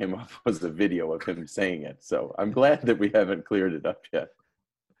thing that came up was a video of him saying it. So I'm glad that we haven't cleared it up yet.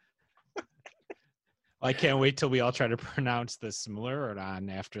 I can't wait till we all try to pronounce the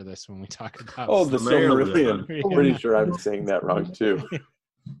Silmarillion after this when we talk about. Oh, the Silmarillion. Silmarillion. I'm pretty sure I'm saying that wrong too.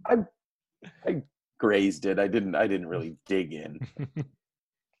 I grazed it. I didn't really dig in. I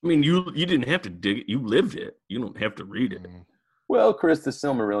mean, you didn't have to dig it. You lived it. You don't have to read it. Well, Chris, the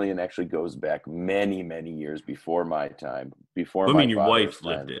Silmarillion actually goes back many, many years before my time. I mean, your wife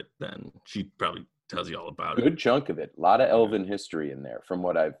lived it. Then she probably tells you all about it. Good chunk of it. A lot of elven history in there, from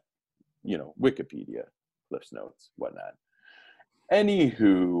what I've, Wikipedia, Cliff's Notes, whatnot.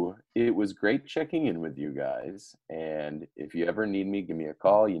 Anywho, it was great checking in with you guys. And if you ever need me, give me a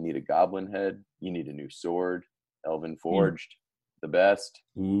call. You need a goblin head. You need a new sword. Elven Forged, the best.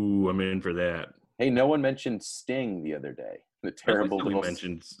 Ooh, I'm in for that. Hey, no one mentioned Sting the other day. The terrible I like that we little.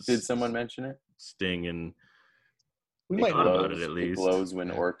 mentioned Did someone mention it? Sting and We They might thought have about it at It least. glows when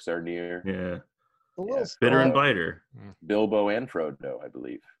orcs are near. yeah. A little Bitter and strong. biter. Bilbo and Frodo, I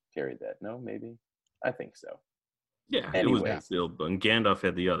believe, carried that. No, maybe. I think so. Yeah, Anyways. it was Bilbo, and Gandalf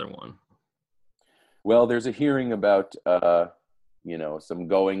had the other one. Well, there's a hearing about, some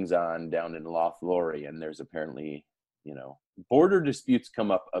goings on down in Lothlorien. There's apparently, border disputes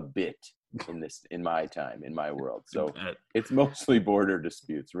come up a bit in my world. So it's mostly border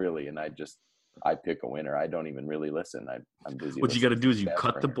disputes, really. And I pick a winner. I don't even really listen. I'm busy. What you got to do is you Cast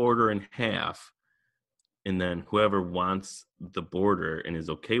cut the Bringer. border in half, and then whoever wants the border and is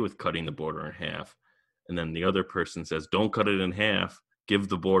okay with cutting the border in half, and then the other person says, "Don't cut it in half. Give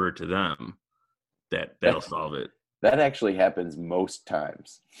the border to them." That'll solve it. That actually happens most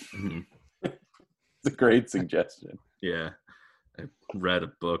times. Mhm. It's a great suggestion. Yeah, I read a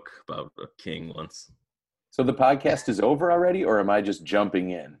book about a king once. So the podcast is over already, or am I just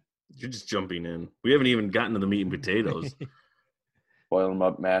jumping in? You're just jumping in. We haven't even gotten to the meat and potatoes. Boil them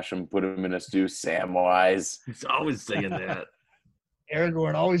up, mash them, put them in a stew, Samwise. He's always saying that.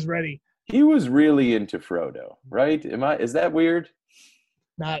 Aragorn, always ready. He was really into Frodo, right? Is that weird?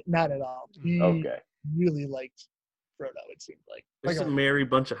 Not at all. He Okay. really liked Frodo, it seemed like. There's Like a merry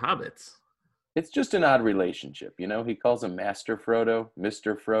bunch of hobbits. It's just an odd relationship, He calls him Master Frodo,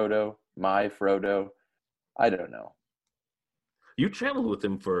 Mr. Frodo, my Frodo. I don't know. You traveled with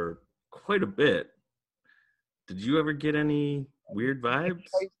him for quite a bit. Did you ever get any weird vibes?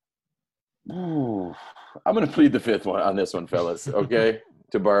 Ooh, I'm going to plead the fifth one on this one, fellas. Okay,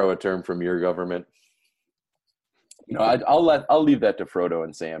 to borrow a term from your government. I'll leave that to Frodo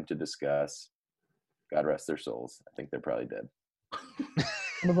and Sam to discuss. God rest their souls. I think they're probably dead.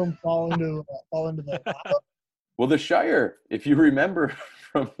 some of them fall into the lava. Well, the Shire, if you remember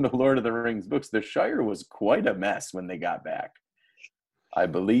from the Lord of the Rings books, the Shire was quite a mess when they got back. I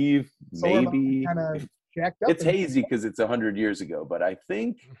believe maybe kind of jacked up. it's hazy because it's 100 years ago, but I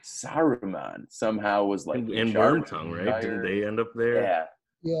think Saruman somehow was like And Wormtongue, right? Didn't they end up there? Yeah,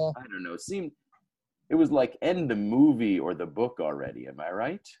 Yeah. I don't know. It was like end the movie or the book already. Am I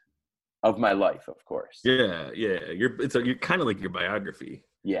right? Of my life, of course. Yeah. You're kind of like your biography.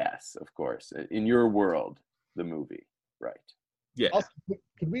 Yes, of course. In your world, the movie, right? Yeah. Also,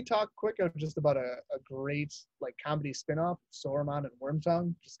 could we talk quick just about a great comedy spinoff, Sauron and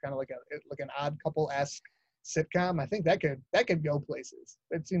Wormtongue? Just kind of like an Odd Couple-esque sitcom. I think that could go places.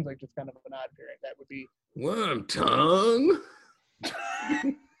 It seems like just kind of an odd pairing. That would be Wormtongue.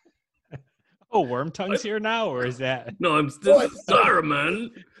 Oh, Wormtongue's here now, or is that? No, I'm still Saruman.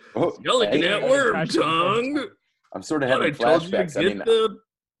 Oh, Yelling at hey, Wormtongue. I'm sort of What, I having told you to flashbacks.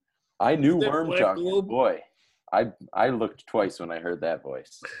 I knew that black Wormtongue. globe? Boy, I looked twice when I heard that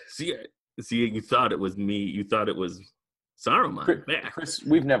voice. See, you thought it was me. You thought it was Saruman. Back. Chris,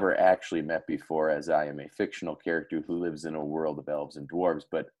 we've never actually met before, as I am a fictional character who lives in a world of elves and dwarves.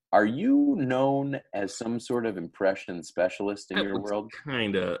 But are you known as some sort of impression specialist in your world?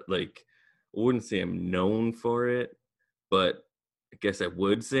 Kind of like, I wouldn't say I'm known for it, but I guess I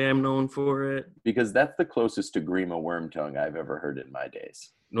would say I'm known for it. Because that's the closest to Grima Wormtongue I've ever heard in my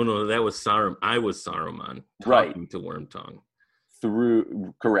days. No, that was Saruman. I was Saruman Right. talking to Wormtongue.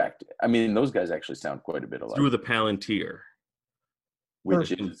 Correct. I mean, those guys actually sound quite a bit alike. Through the Palantir.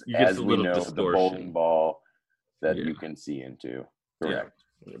 Which is, You get as a we little know, the distortion. bowling ball that Yeah. you can see into. Correct.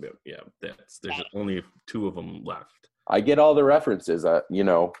 Yeah, there's only 2 of them left. I get all the references. I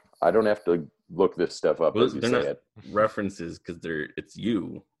don't have to look this stuff up Well, as you they're say not it. references because it's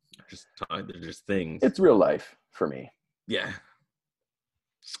you. They're just things. It's real life for me. Yeah.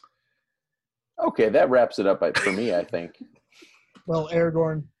 Okay, that wraps it up for me, I think. well,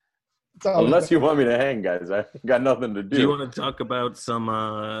 Aragorn. it's always Unless you want me to hang, guys. I got nothing to do. Do you want to talk about some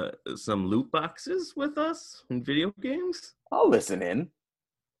loot boxes with us in video games? I'll listen in.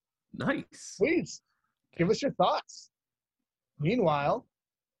 Nice. Please give us your thoughts. Meanwhile,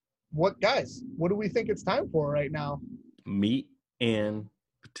 what do we think it's time for right now? Meat and Meat and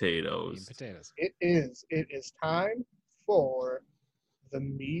potatoes. potatoes. It is time for the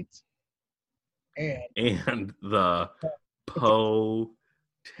meat And the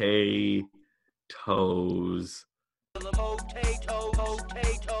potatoes.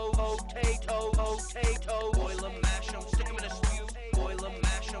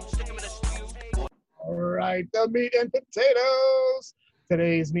 All right, the meat and potatoes.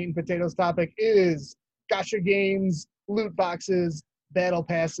 Today's meat and potatoes topic is gacha games, loot boxes, battle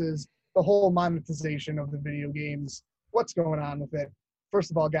passes, the whole monetization of the video games. What's going on with it?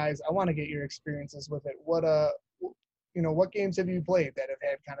 First of all, guys, I want to get your experiences with it. What games have you played that have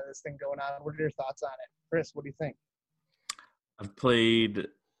had kind of this thing going on? What are your thoughts on it? Chris, what do you think? I've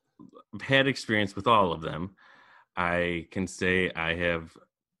had experience with all of them. I can say I have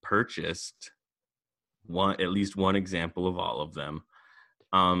purchased at least one example of all of them.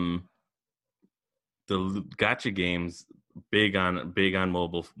 The gacha games, big on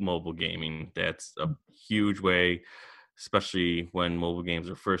mobile gaming. That's a huge way, especially when mobile games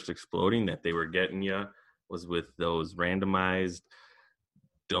are first exploding, that they were getting you, was with those randomized,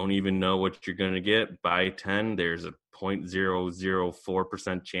 don't even know what you're going to get. Buy 10, there's a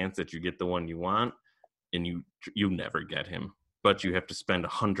 0.004% chance that you get the one you want, and you never get him. But you have to spend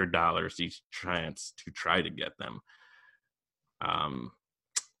 $100 each chance to try to get them. I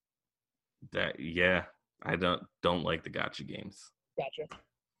don't like the gacha games. Gotcha.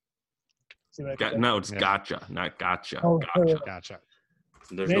 See what I can No, it's gotcha, not gotcha. Oh, Gotcha. Gotcha.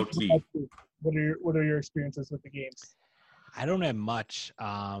 There's no T. What are your experiences with the games? I don't have much.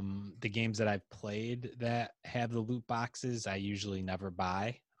 The games that I've played that have the loot boxes, I usually never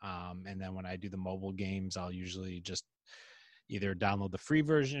buy. And then when I do the mobile games, I'll usually just either download the free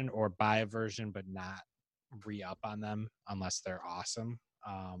version or buy a version, but not re-up on them unless they're awesome.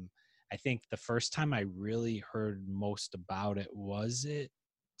 I think the first time I really heard most about it, was it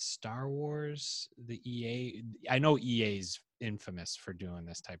Star Wars? The EA? I know EA's infamous for doing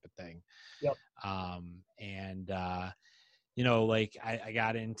this type of thing. Yep. Like I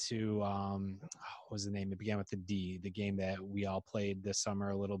got into what was the name? It began with the D. The game that we all played this summer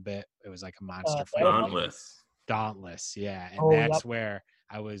a little bit. It was like a monster fight. Dauntless, yeah. And that's where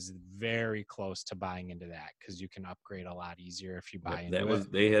I was very close to buying into that, because you can upgrade a lot easier if you buy into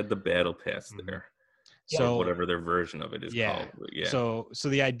it. They had the battle pass there. So whatever their version of it is called. Yeah. So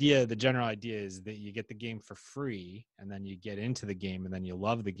the general idea is that you get the game for free, and then you get into the game, and then you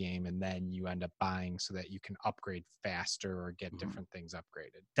love the game, and then you end up buying so that you can upgrade faster or get different things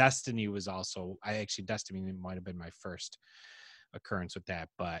upgraded. Destiny was also, Destiny might have been my first occurrence with that,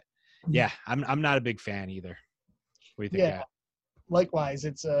 but yeah, I'm not a big fan either. What do you think? Yeah, likewise,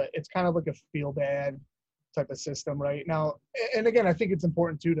 it's kind of like a feel bad type of system right now. And again, I think it's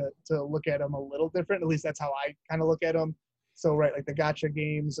important too to look at them a little different. At least that's how I kind of look at them. So right, like the gacha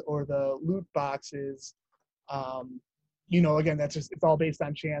games or the loot boxes, again, that's just, it's all based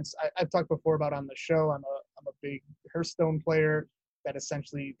on chance. I've talked before about on the show, I'm a big Hearthstone player, that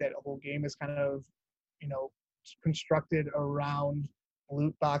essentially that whole game is kind of, constructed around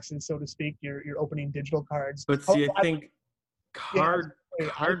loot boxes, so to speak. You're opening digital cards. But see, I think card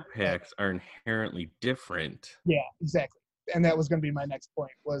packs are inherently different. Yeah, exactly. And that was going to be my next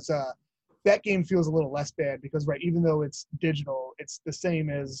point, was that game feels a little less bad because, right, even though it's digital, it's the same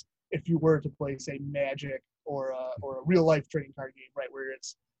as if you were to play, say, Magic or a real life trading card game, right, where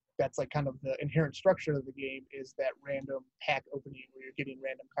that's like kind of the inherent structure of the game is that random pack opening where you're getting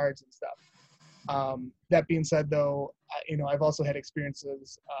random cards and stuff. That being said, though, I've also had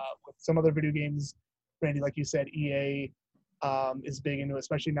experiences with some other video games. Randy, like you said, EA is big into,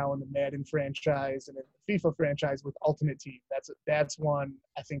 especially now in the Madden franchise and in the FIFA franchise with Ultimate Team. That's one,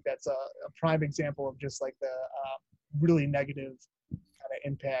 I think that's a prime example of just like the really negative kind of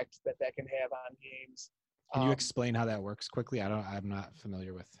impact that can have on games. Can you explain how that works quickly? I'm not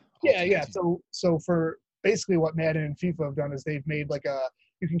familiar with. Yeah. So for basically what Madden and FIFA have done is they've made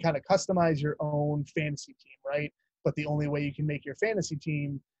you can kind of customize your own fantasy team, right? But the only way you can make your fantasy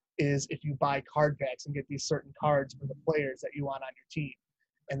team is if you buy card packs and get these certain cards for the players that you want on your team.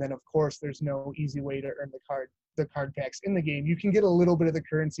 And then, of course, there's no easy way to earn the card packs in the game. You can get a little bit of the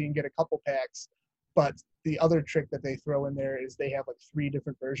currency and get a couple packs, but the other trick that they throw in there is they have like 3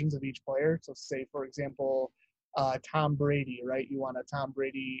 different versions of each player. So say, for example, Tom Brady, right? You want a Tom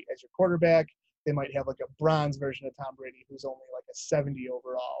Brady as your quarterback. They might have like a bronze version of Tom Brady who's only like a 70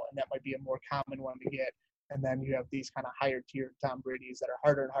 overall, and that might be a more common one to get. And then you have these kind of higher tier Tom Brady's that are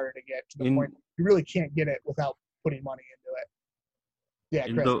harder and harder to get, to the point you really can't get it without putting money into it. Yeah,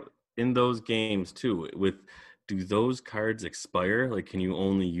 Chris. In those games too, do those cards expire? Like, can you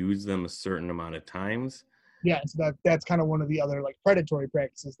only use them a certain amount of times? Yeah, so that's kind of one of the other like predatory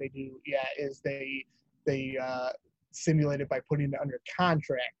practices they do. Yeah, is they simulate it by putting it under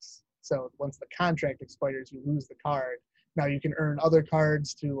contracts. So once the contract expires, you lose the card. Now you can earn other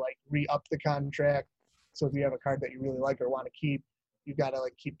cards to like re-up the contract. So if you have a card that you really like or want to keep, you got to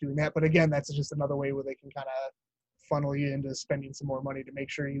like keep doing that. But again, that's just another way where they can kind of funnel you into spending some more money to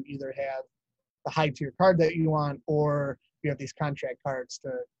make sure you either have the high tier card that you want, or you have these contract cards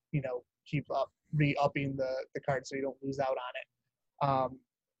to, keep re-upping the card so you don't lose out on it.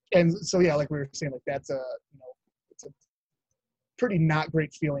 And so, yeah, like we were saying, like it's a pretty not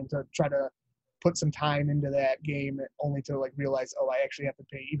great feeling to try to put some time into that game only to like realize, I actually have to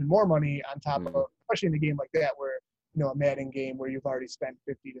pay even more money on top of, especially in a game like that where, a Madden game where you've already spent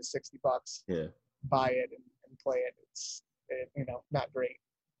 $50 to $60 yeah, buy it and play it. It's not great.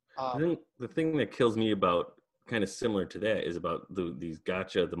 The thing that kills me about kind of similar to that is about these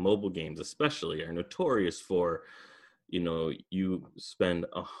gacha, the mobile games especially, are notorious for, you spend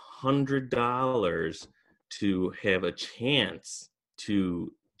 $100 to have a chance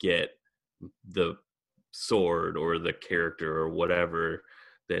to get the sword or the character or whatever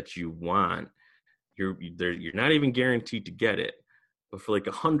that you want. You're not even guaranteed to get it, but for like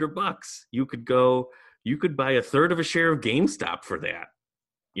 $100, you could buy a third of a share of GameStop for that.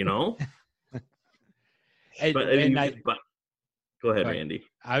 But go ahead, Randy.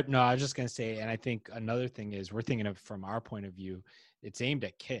 I was just going to say, and I think another thing is we're thinking of from our point of view, it's aimed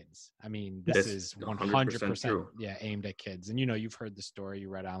at kids. I mean, this is 100% true. Aimed at kids. And, you've heard the story you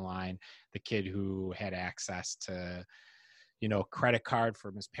read online, the kid who had access to, credit card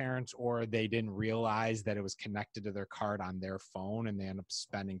from his parents, or they didn't realize that it was connected to their card on their phone, and they end up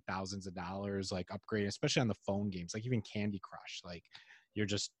spending thousands of dollars, like upgrading, especially on the phone games, like even Candy Crush, like you're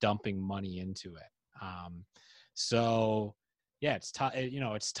just dumping money into it. So yeah, it's tough.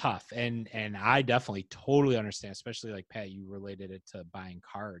 It's tough. And I definitely totally understand, especially like Pat, you related it to buying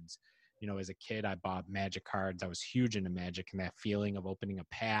cards. As a kid, I bought Magic cards. I was huge into Magic, and that feeling of opening a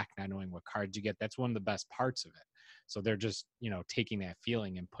pack, not knowing what cards you get, that's one of the best parts of it. So they're just, taking that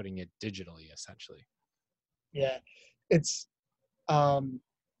feeling and putting it digitally, essentially. Yeah. It's, I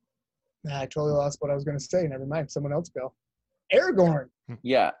totally lost what I was going to say. Never mind. Someone else go. Aragorn.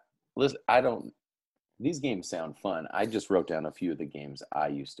 Yeah. Listen, these games sound fun. I just wrote down a few of the games I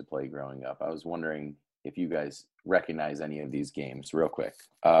used to play growing up. I was wondering if you guys recognize any of these games real quick.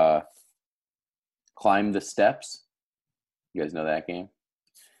 Climb the Steps. You guys know that game?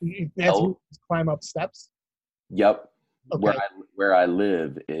 That's climb up steps? Yep. Okay. Where I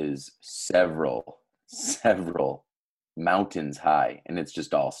live is several mountains high, and it's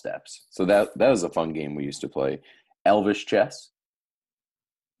just all steps. So that was a fun game we used to play. Elvish Chess.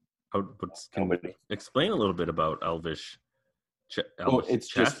 Explain a little bit about Elvish chess.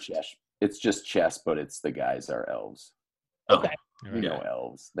 Just chess. It's just chess, but it's the guys are elves. Okay.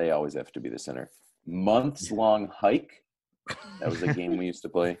 Elves. They always have to be the center. Months Long Hike. That was a game we used to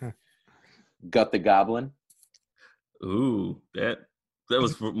play. Gut the Goblin. Ooh, that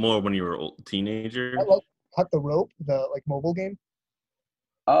was more when you were a teenager. I like Cut the Rope, the mobile game.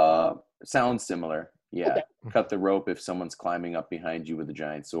 Sounds similar. Yeah. Okay. Cut the rope if someone's climbing up behind you with a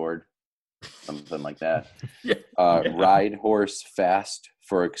giant sword. Something like that. Yeah. Ride horse fast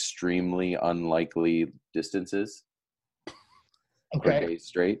for extremely unlikely distances. Okay. For days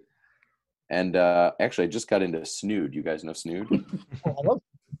straight. And actually, I just got into Snood. You guys know Snood? Oh, I love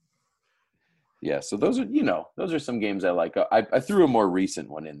Yeah, so those are some games I like. I threw a more recent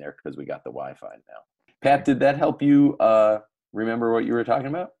one in there because we got the Wi-Fi now. Pat, did that help you remember what you were talking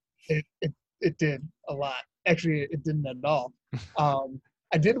about? It did a lot. Actually, it didn't at all.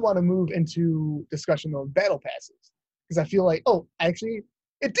 I did want to move into discussion of battle passes because I feel like,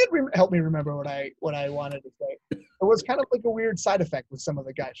 it did help me remember what I wanted to say. It was kind of like a weird side effect with some of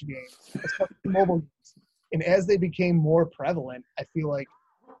the gacha games, especially mobile games. And as they became more prevalent, I feel like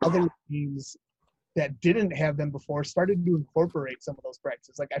other games that didn't have them before started to incorporate some of those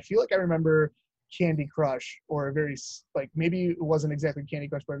practices. Like, I feel like I remember Candy Crush, or a very, maybe it wasn't exactly Candy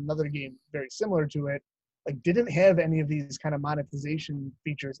Crush, but another game very similar to it, didn't have any of these kind of monetization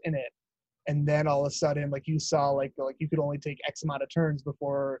features in it. And then all of a sudden, you saw, you could only take X amount of turns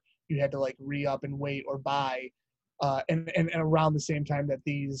before you had to, re-up and wait or buy. And around the same time that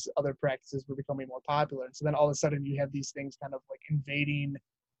these other practices were becoming more popular. And so then all of a sudden you have these things kind of invading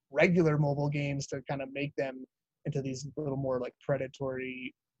regular mobile games to kind of make them into these little more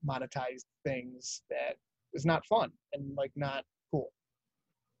predatory monetized things that is not fun and not cool.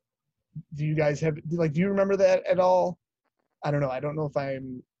 Do you guys have do you remember that at all? I don't know. I don't know if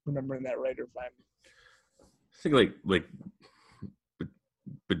I'm remembering that right or if I'm. I think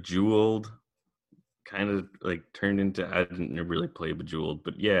Bejeweled kind of turned into. I didn't really play Bejeweled,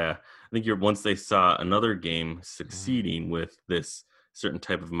 but yeah, I think once they saw another game succeeding with this certain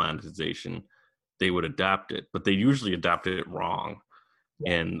type of monetization, they would adopt it, but they usually adopt it wrong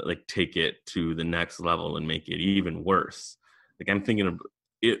and take it to the next level and make it even worse. I'm thinking of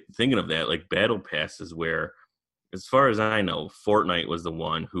that, battle passes, where, as far as I know, Fortnite was the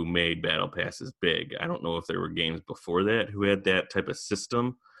one who made battle passes big. I don't know if there were games before that who had that type of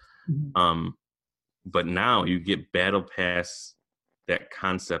system. Mm-hmm. But now you get battle pass, that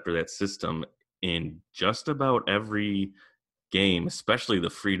concept or that system, in just about every game, especially the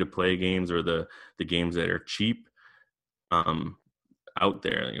free-to-play games or the games that are cheap out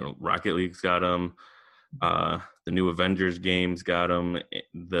there. Rocket League's got them. The new Avengers games got them.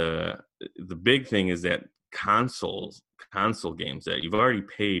 The big thing is that console console games that you've already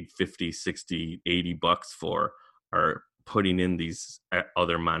paid 50, 60, 80 bucks for are putting in these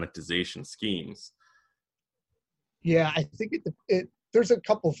other monetization schemes. Yeah, I think there's a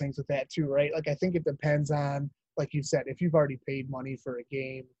couple things with that too, right? Like I think it depends on, like you said, if you've already paid money for a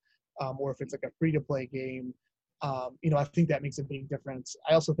game, or if it's like a free-to-play game. I think that makes a big difference.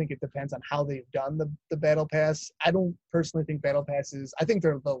 I also think it depends on how they've done the Battle Pass. I don't personally think Battle Passes. I think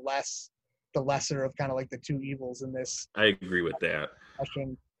they're the lesser of kind of like the two evils in this. I agree with that.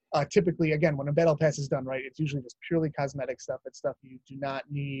 Question. Typically, again, when a Battle Pass is done right, it's usually just purely cosmetic stuff. It's stuff you do not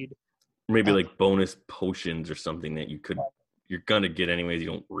need. Maybe like bonus potions or something that you're gonna get anyways. You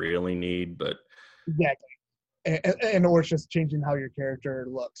don't really need, but exactly. And or it's just changing how your character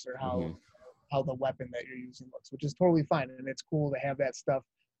looks or how Mm-hmm. how the weapon that you're using looks, which is totally fine, and it's cool to have that stuff.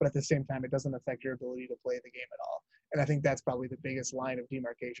 But at the same time, it doesn't affect your ability to play the game at all. And I think that's probably the biggest line of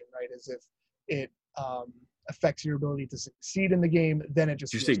demarcation, right? Is if it affects your ability to succeed in the game, then it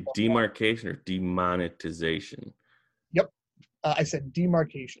just. Did you say demarcation or demonetization? Yep, I said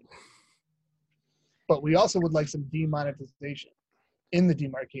demarcation. But we also would like some demonetization in the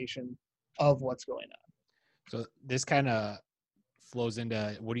demarcation of what's going on. So this kind of flows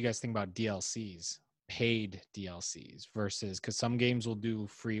into, what do you guys think about DLCs, paid DLCs versus, because some games will do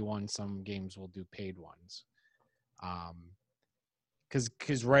free ones, some games will do paid ones.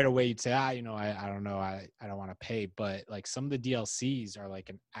 Because right away you'd say, I don't know, I don't want to pay, but like some of the DLCs are like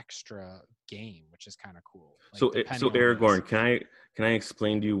an extra game, which is kind of cool. Like, So Aragorn, can I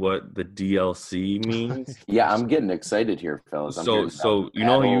explain to you what the DLC means? Yeah, I'm getting excited here, fellas. So you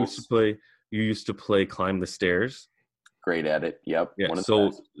know how you used to play Climb the Stairs? Great at it. Yep. Yeah.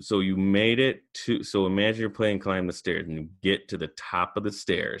 So you made it to. So imagine you're playing Climb the Stairs, and you get to the top of the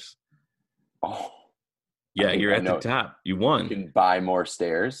stairs. Oh. Yeah, you're at the top. You won. You can buy more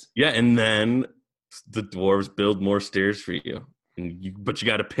stairs. Yeah, and then the dwarves build more stairs for you, but you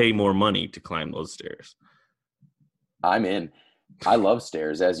got to pay more money to climb those stairs. I'm in. I love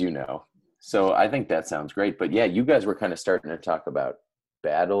stairs, as you know. So I think that sounds great. But yeah, you guys were kind of starting to talk about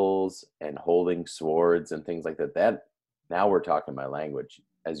battles and holding swords and things like that. Now we're talking my language,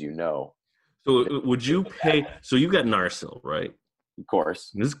 as you know. So would you pay? So you got Narsil, right? Of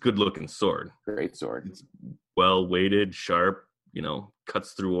course. This is a good-looking sword. Great sword. It's well-weighted, sharp,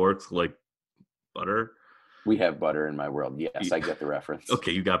 cuts through orcs like butter. We have butter in my world. Yes, I get the reference.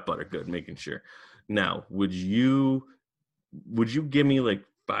 Okay, you got butter. Good, making sure. Now, would you give me like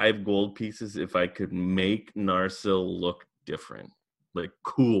 5 gold pieces if I could make Narsil look different? Like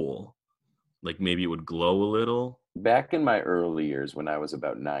cool. Like maybe it would glow a little? Back in my early years when I was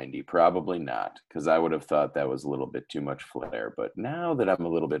about 90, probably not, because I would have thought that was a little bit too much flair. But now that I'm a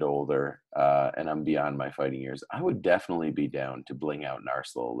little bit older and I'm beyond my fighting years, I would definitely be down to bling out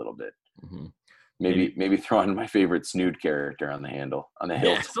Narsil a little bit. Mm-hmm. Maybe throw on my favorite Snood character on the hilt.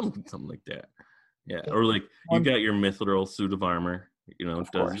 Yeah, something like that. Yeah, or like you got your mithril suit of armor.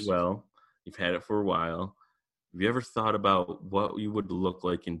 It does well. You've had it for a while. Have you ever thought about what you would look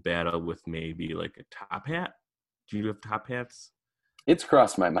like in battle with maybe like a top hat? Do you have top hats? It's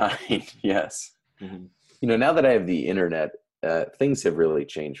crossed my mind, yes. Mm-hmm. Now that I have the internet, things have really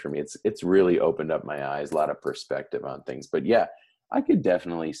changed for me. It's really opened up my eyes, a lot of perspective on things. But yeah, I could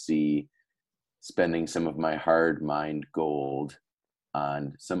definitely see spending some of my hard-mined gold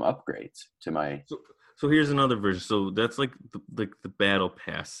on some upgrades to my... So here's another version. So that's like the battle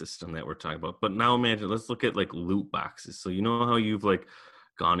pass system that we're talking about. But now imagine, let's look at like loot boxes. So you know how you've like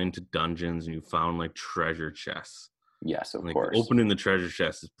gone into dungeons and you found like treasure chests? Yes, of like, course. Opening the treasure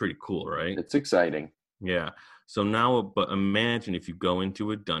chest is pretty cool, right? It's exciting. Yeah. So now, but imagine if you go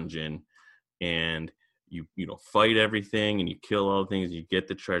into a dungeon and you fight everything and you kill all the things and you get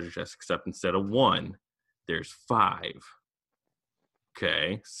the treasure chest, except instead of 1, there's 5.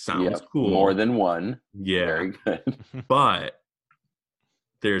 Okay, sounds cool. More than 1. Yeah. Very good. But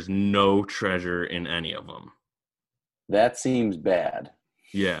there's no treasure in any of them. That seems bad.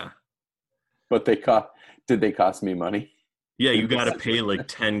 Yeah. But did they cost me money? Yeah, you got to pay like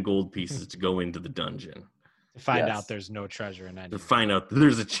 10 gold pieces to go into the dungeon. To find out there's no treasure in any. To find out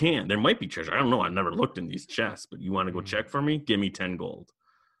there's a chance. There might be treasure. I don't know. I've never looked in these chests, but you want to go check for me? Give me 10 gold.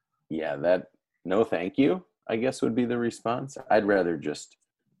 Yeah, no thank you, I guess would be the response. I'd rather just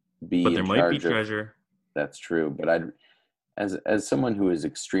be But there might be treasure. That's true. But as someone who is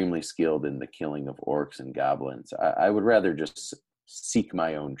extremely skilled in the killing of orcs and goblins, I would rather just seek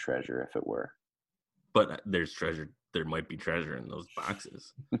my own treasure, if it were. But there's treasure. There might be treasure in those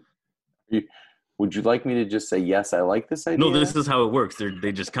boxes. Would you like me to just say, yes, I like this idea? No, this is how it works.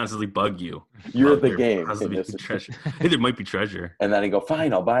 They just constantly bug you. You're the game. Treasure. Hey, there might be treasure. And then I go,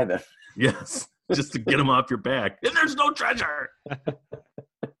 fine, I'll buy them. Yes. just to get them off your back. And there's no treasure.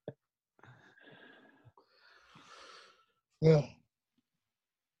 Ugh.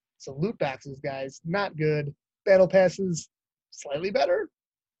 So loot boxes, guys, not good. Battle passes, slightly better.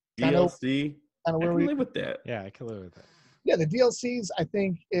 DLC. Kind of I where can we. live with that. Yeah, I can live with that. Yeah, the DLCs, I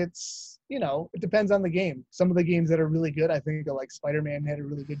think it's, it depends on the game. Some of the games that are really good, I think, are like Spider-Man had a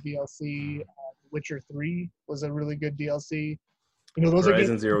really good DLC. Witcher 3 was a really good DLC. Those Horizon are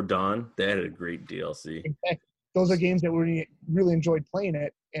games, Zero Dawn, that had a great DLC. those are games that we really enjoyed playing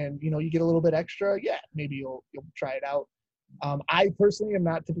it, and you get a little bit extra. Yeah, maybe you'll try it out. I personally am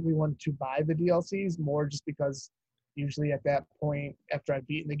not typically one to buy the DLCs, more just because usually at that point after I've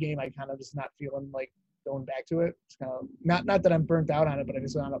beaten the game, I kind of just not feeling like going back to it. It's kind of not that I'm burnt out on it, but I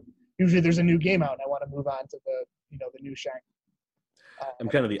just want to. Usually there's a new game out, and I want to move on to the new shine. I'm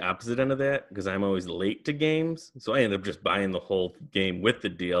kind of the opposite end of that because I'm always late to games, so I end up just buying the whole game with the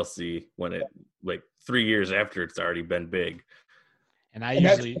DLC when it like 3 years after it's already been big. And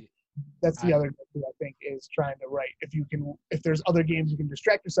usually that's the other thing I think is trying to write. If there's other games you can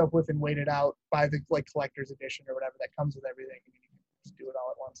distract yourself with and wait it out, buy the collector's edition or whatever that comes with everything, and you can just do it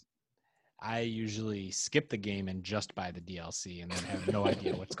all at once. I usually skip the game and just buy the DLC and then have no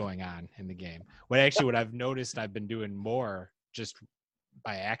idea what's going on in the game. What I've noticed I've been doing more just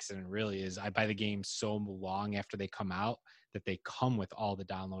by accident really is I buy the game so long after they come out that they come with all the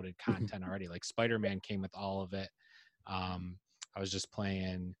downloaded content already. Like Spider-Man came with all of it. I was just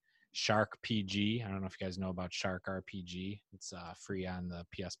playing Shark PG. I don't know if you guys know about Shark RPG. It's free on the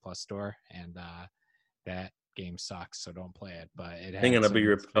PS Plus store, and that game sucks, so don't play it. But it Hang on, has I'll be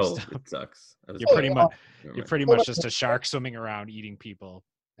your. some Oh, stuff. it sucks. You're pretty much just a shark swimming around eating people,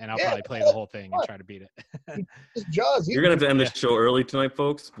 and I'll probably play the whole thing and try to beat it. Jaws. You're gonna have to end the show early tonight,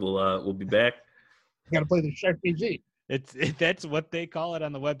 folks. We'll be back. You got to play the Shark PG. That's what they call it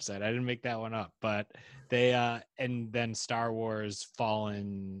on the website. I didn't make that one up, but they and then Star Wars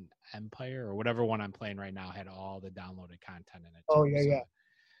Fallen Empire or whatever one I'm playing right now had all the downloaded content in it. Oh yeah, yeah.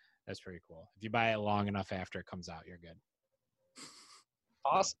 That's pretty cool. If you buy it long enough after it comes out, you're good.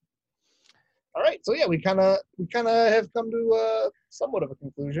 Awesome. All right, so yeah, we kind of have come to somewhat of a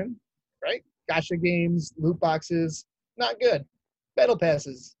conclusion, right? Gacha games, loot boxes, not good. Battle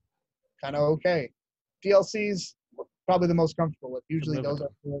passes, kind of okay. DLCs, probably the most comfortable with. Usually those are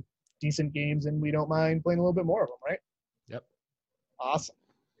decent games, and we don't mind playing a little bit more of them, right? Yep. Awesome.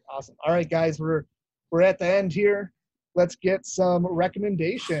 All right, guys, we're at the end here. Let's get some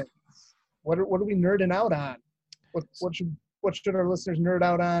recommendations. What are we nerding out on? What should our listeners nerd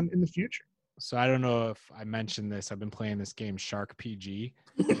out on in the future? So I don't know if I mentioned this. I've been playing this game Shark PG.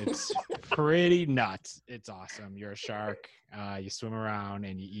 It's pretty nuts. It's awesome. You're a shark. You swim around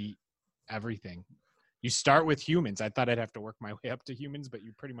and you eat everything. You start with humans. I thought I'd have to work my way up to humans, but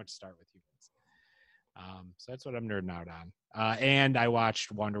you pretty much start with humans. So that's what I'm nerding out on. And I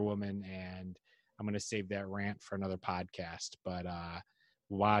watched Wonder Woman, and I'm going to save that rant for another podcast, but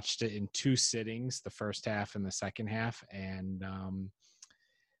watched it in 2 sittings, the first half and the second half. And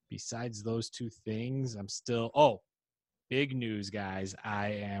besides those 2 things, I'm still, big news, guys. I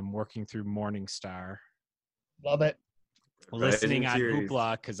am working through Morningstar. Love it. Listening on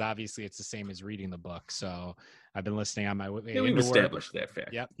Hoopla, because obviously it's the same as reading the book. So I've been listening on my way into work. We've established that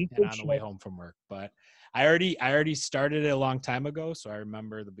fact. Yep, and on the way home from work. But I already started it a long time ago, so I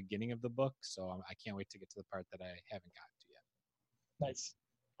remember the beginning of the book. So I can't wait to get to the part that I haven't gotten to yet. Nice.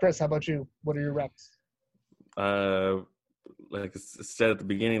 Chris, how about you? What are your recs? Like I said at the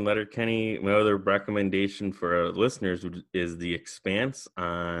beginning, Letterkenny, my other recommendation for our listeners is The Expanse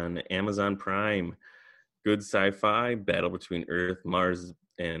on Amazon Prime. Good sci-fi, battle between Earth, Mars,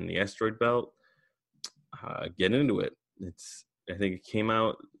 and the asteroid belt. Get into it. I think it came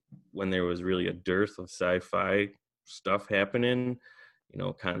out when there was really a dearth of sci-fi stuff happening,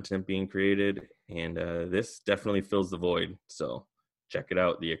 content being created, and this definitely fills the void. So check it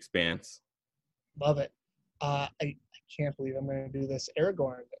out, The Expanse. Love it. I can't believe I'm going to do this.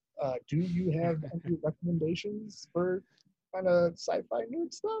 Aragorn, do you have any recommendations for kind of sci-fi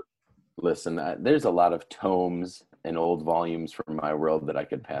nerd stuff? Listen, there's a lot of tomes and old volumes from my world that I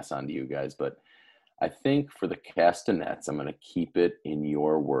could pass on to you guys, but I think for the castanets, I'm going to keep it in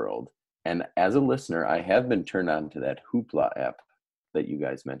your world. And as a listener, I have been turned on to that Hoopla app that you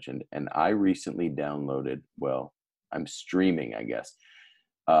guys mentioned, and I recently downloaded, I'm streaming, I guess,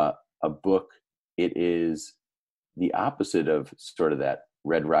 a book. It is the opposite of sort of that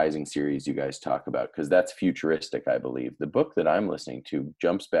Red Rising series you guys talk about, because that's futuristic, I believe. The book that I'm listening to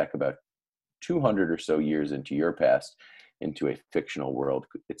jumps back about 200 or so years into your past, into a fictional world.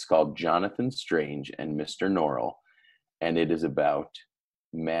 It's called Jonathan Strange and Mr. Norrell, and it is about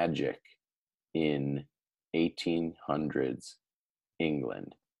magic in 1800s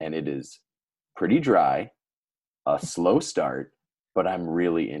England, and it is pretty dry, a slow start, but I'm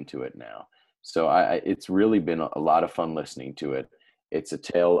really into it now. So it's really been a lot of fun listening to it. It's a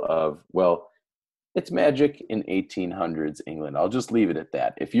tale of, well, it's magic in 1800s England. I'll just leave it at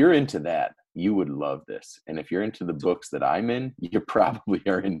that. If you're into that, you would love this. And if you're into the books that I'm in, you probably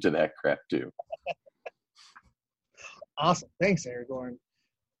are into that crap too. Awesome. Thanks, Aragorn.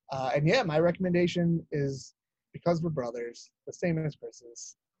 And yeah, my recommendation is, because we're brothers, the same as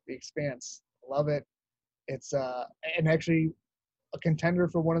Chris's, The Expanse. Love it. It's and actually a contender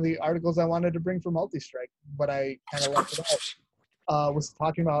for one of the articles I wanted to bring for Multistrike, but I kind of left it out. Was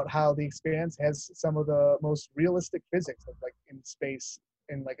talking about how The Expanse has some of the most realistic physics of like in space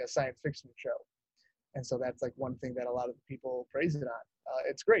in like a science fiction show. And so that's like one thing that a lot of people praise it on.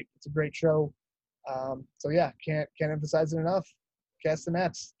 It's great. It's a great show. So yeah, can't emphasize it enough. Cast the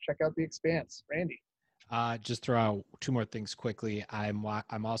nets. Check out The Expanse. Randy. Just throw out two more things quickly. I'm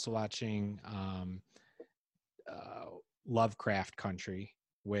also watching Lovecraft Country,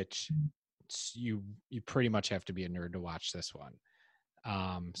 which you pretty much have to be a nerd to watch this one.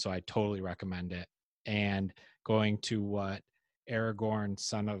 So I totally recommend it. And going to what Aragorn,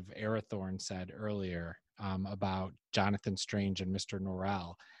 son of Arathorn, said earlier about Jonathan Strange and Mr.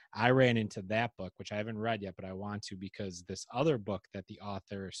 Norrell, I ran into that book, which I haven't read yet, but I want to, because this other book that the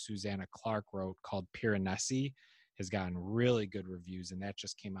author Susanna Clark wrote called Piranesi has gotten really good reviews, and that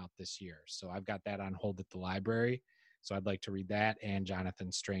just came out this year. So I've got that on hold at the library. So I'd like to read that and Jonathan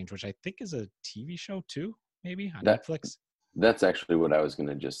Strange, which I think is a TV show too, maybe on Netflix. That's actually what I was going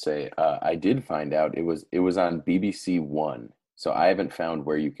to just say. I did find out it was on BBC One. So I haven't found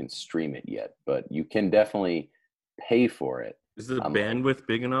where you can stream it yet, but you can definitely pay for it. Is the bandwidth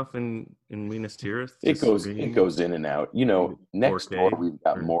big enough in Minas Tirith? It goes in and out. You know, next door we've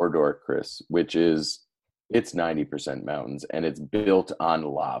got Mordor, Chris, which is, it's 90% mountains and it's built on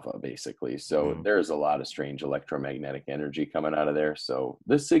lava basically. So there's a lot of strange electromagnetic energy coming out of there. So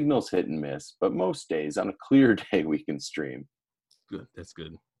the signal's hit and miss, but most days on a clear day we can stream. Good. That's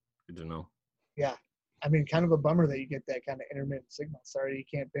good. Good to know. Yeah. I mean, kind of a bummer that you get that kind of intermittent signal. Sorry you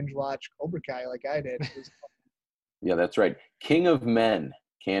can't binge watch Cobra Kai like I did. Yeah, that's right. King of Men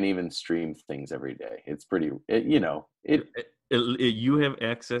can't even stream things every day. It's pretty, you have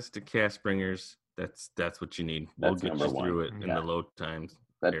access to Castbringers. That's what you need. We'll get you through it in the load times.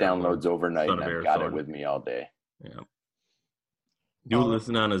 That downloads overnight, and I've got it with me all day. Yeah. You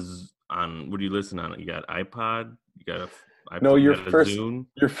listen on what do you listen on? You got iPod? You got a iPod? No, your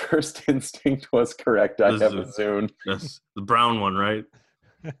first instinct was correct. I have a Zune. That's the brown one, right?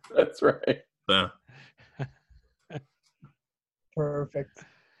 That's right. Perfect.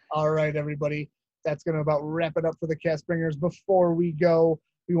 All right, everybody. That's going to about wrap it up for the Castbringers. Before we go,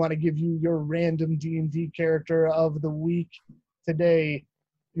 we want to give you your random D&D character of the week. Today,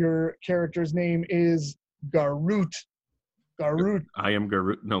 your character's name is Garroot. Garroot. I am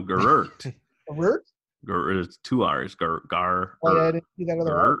Garroot. No, Garroot. Garroot? It's 2 R's. Oh, yeah, I didn't see that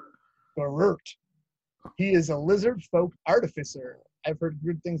other R. Garroot. He is a lizard folk artificer. I've heard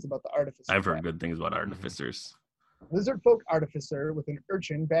good things about the artificer. I've heard good things about artificers. Lizard folk artificer with an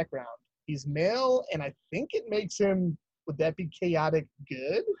urchin background. He's male, and I think it makes him, would that be chaotic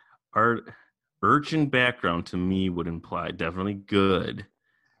good? Urchin background to me would imply definitely good.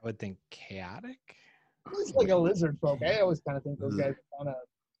 I would think chaotic. He's like a lizard folk. I always kind of think those guys are kind of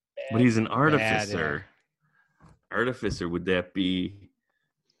bad. But he's an artificer. Bad, yeah. Artificer, would that be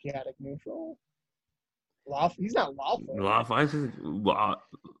chaotic neutral? Lawful? He's not lawful. Lawful. I think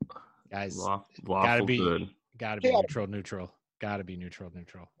guys, lawful good. Gotta be neutral. Gotta be neutral.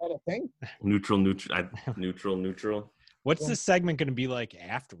 What a thing? Neutral. What's this segment going to be like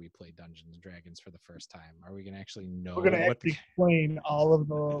after we play Dungeons and Dragons for the first time? Are we going to actually know? We're going to explain all of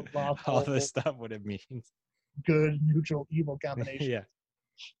the lawful, all this stuff, what it means. Good, neutral, evil combination. Yeah.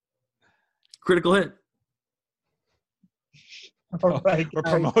 Critical hit. All right, we're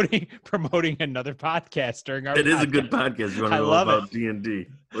promoting another podcast during our. It is a good podcast. You want to know about D&D?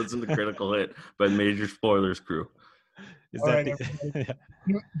 Listen to Critical Hit by Major Spoilers Crew.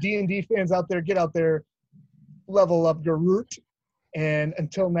 D&D fans out there, get out there, level up your root, and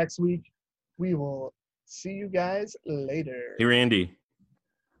until next week, we will see you guys later. Hey, Randy.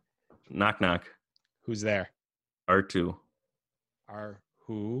 Knock knock. Who's there? R2.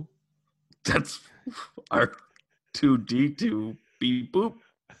 Who? That's R2D2 beep boop.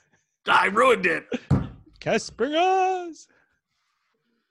 I ruined it. Castbringers.